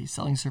day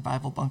selling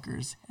survival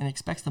bunkers and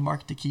expects the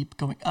market to keep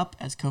going up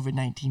as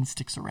COVID-19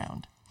 sticks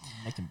around.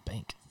 Making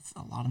bank. It's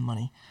a lot of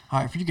money. All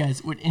right, for you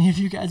guys, would any of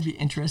you guys be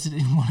interested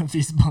in one of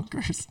these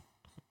bunkers?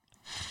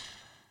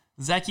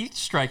 Zach, you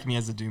strike me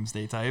as a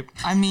doomsday type.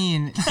 I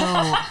mean, so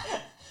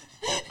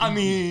I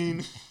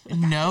mean,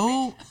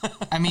 no.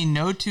 I mean,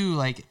 no to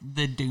like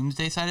the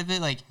doomsday side of it.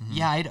 Like,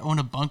 yeah, I'd own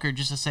a bunker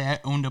just to say I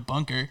owned a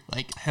bunker.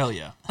 Like, hell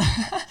yeah.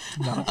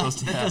 Not opposed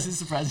to That that. doesn't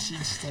surprise me.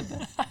 She just said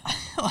that.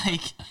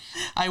 like,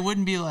 I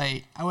wouldn't be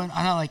like, I'm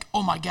not like,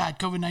 oh my God,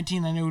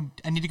 COVID-19, I know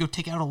I need to go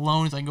take out a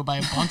loan so I can go buy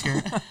a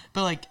bunker.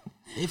 But like,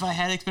 if I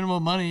had expendable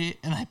money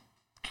and I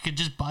could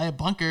just buy a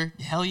bunker,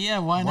 hell yeah,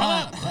 why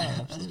not?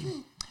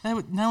 That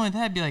would, not only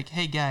that, I'd be like,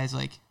 hey guys,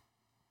 like,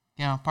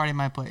 you know, party at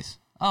my place.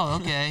 Oh,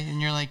 okay.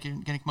 And you're like, you're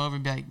gonna come over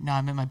and be like, no,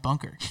 I'm in my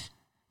bunker.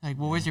 Like,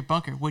 well, where's your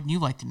bunker? Wouldn't you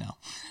like to know?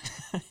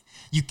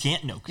 You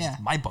can't know because Yeah.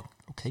 it's my bunker.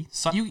 Okay,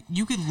 son.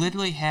 You could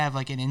literally have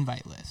like an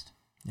invite list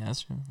Yeah,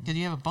 that's true. because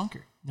you have a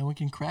bunker. No one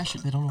can crash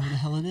it. They don't know where the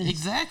hell it is.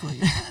 Exactly.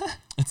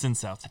 It's in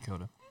South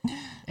Dakota.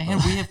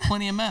 And we have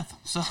plenty of meth.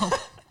 So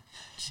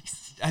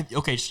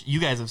Okay, you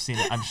guys have seen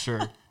it, I'm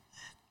sure.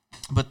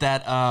 But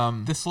that,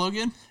 the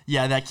slogan,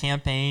 yeah, that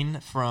campaign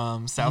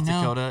from South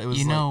Dakota, it was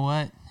you like, know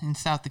what? In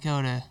South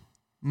Dakota,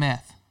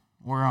 meth,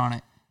 we're on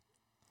it.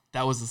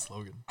 that was the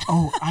slogan.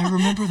 Oh, I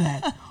remember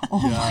that. Oh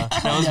my god.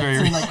 That was very.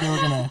 saying, like they were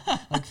gonna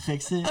like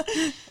fix it.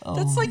 Oh,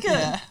 That's like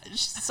yeah.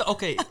 so,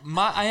 okay.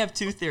 I have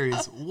two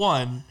theories.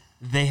 One,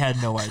 they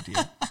had no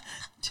idea.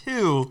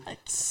 Two,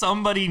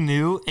 somebody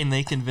knew and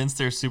they convinced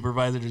their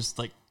supervisor to just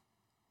like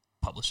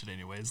publish it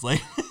anyways.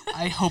 Like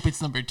I hope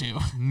it's number 2.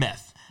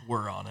 meth,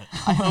 we're on it.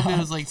 I hope it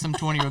was like some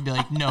 20-year-old be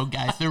like, no,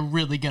 guys, they're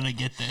really gonna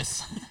get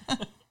this.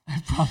 I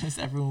promise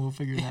everyone will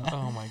figure it out.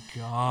 Oh my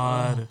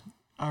god,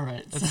 All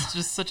right. So it's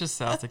just such a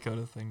South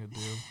Dakota thing to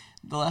do.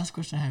 the last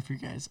question I have for you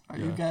guys: Are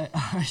you Yeah.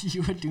 are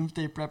you a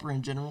doomsday prepper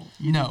in general?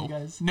 You No,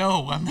 guys.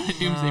 no, I'm not a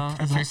doomsday No. Guys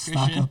don't prepper,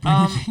 stock Christian. up or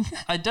anything.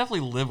 I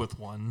definitely live with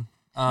one.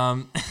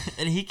 And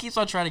he keeps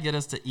on trying to get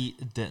us to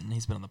eat Denton.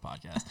 He's been on the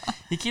podcast.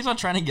 He keeps on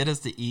trying to get us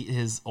to eat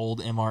his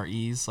old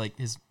MREs, like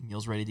his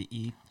meals ready to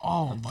eat.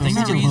 Oh, Those Things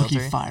things are are low-key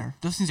military. fire.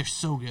 those things are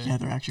so good. Yeah,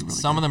 they're actually really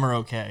Some good. of them are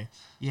okay.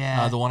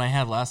 Yeah. The one I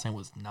had last night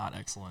was not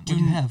excellent. What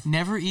do you have?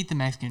 Never eat the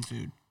Mexican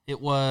food. It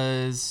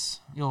was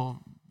You'll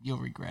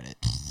regret it.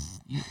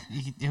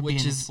 It'll Which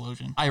be an is-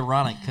 explosion.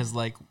 ironic because,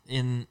 like,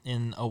 in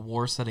a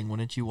war setting,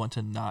 wouldn't you want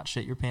to not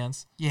shit your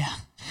pants? Yeah.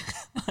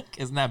 Like,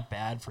 isn't that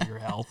bad for your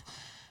health?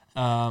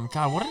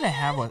 God, what did I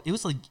have? It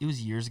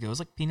was years ago. It was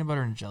like peanut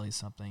butter and jelly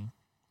something,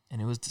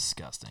 and it was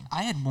disgusting.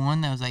 I had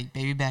one that was like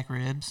baby back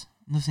ribs.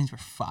 And those things were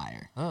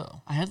fire.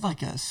 Oh, I had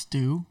like a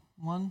stew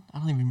one. I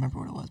don't even remember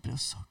what it was, but it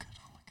was so good.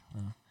 Oh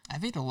my god.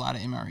 I've ate a lot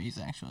of MREs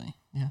actually.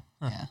 Yeah.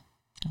 Yeah.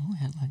 I only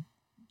had like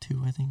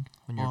 2, I think.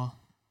 when you're, Well,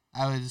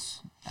 I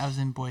was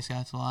in Boy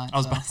Scouts a lot. I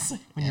was so- about to say,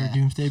 When you were Yeah.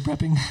 doomsday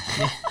prepping.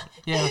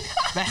 Yeah,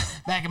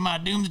 back in my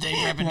doomsday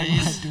prepping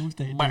Yeah, days.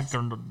 doomsday back days.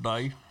 in the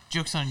day.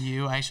 Joke's on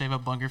you. I actually have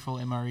a bunker full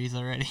of MREs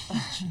already.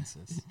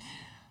 Jesus,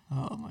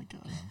 Oh my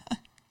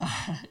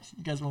god.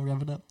 You guys want to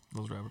wrap it up?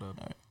 let's wrap it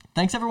up.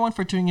 Thanks everyone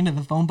for tuning into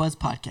the Phone Buzz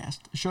podcast.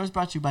 The show is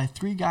brought to you by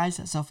 3 guys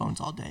that sell phones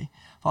all day.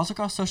 Follow us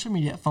across social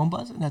media at Phone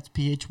Buzz, and that's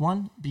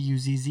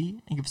PH1BUZZ,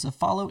 and give us a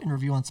follow and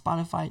review on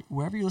Spotify,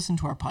 wherever you listen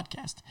to our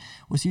podcast.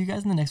 We'll see you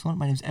guys in the next one.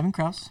 My name is Evan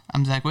Kraus.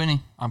 I'm Zach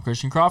Whitney. I'm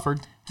Christian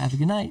Crawford. Have a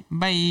good night.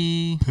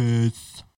 Bye. Peace.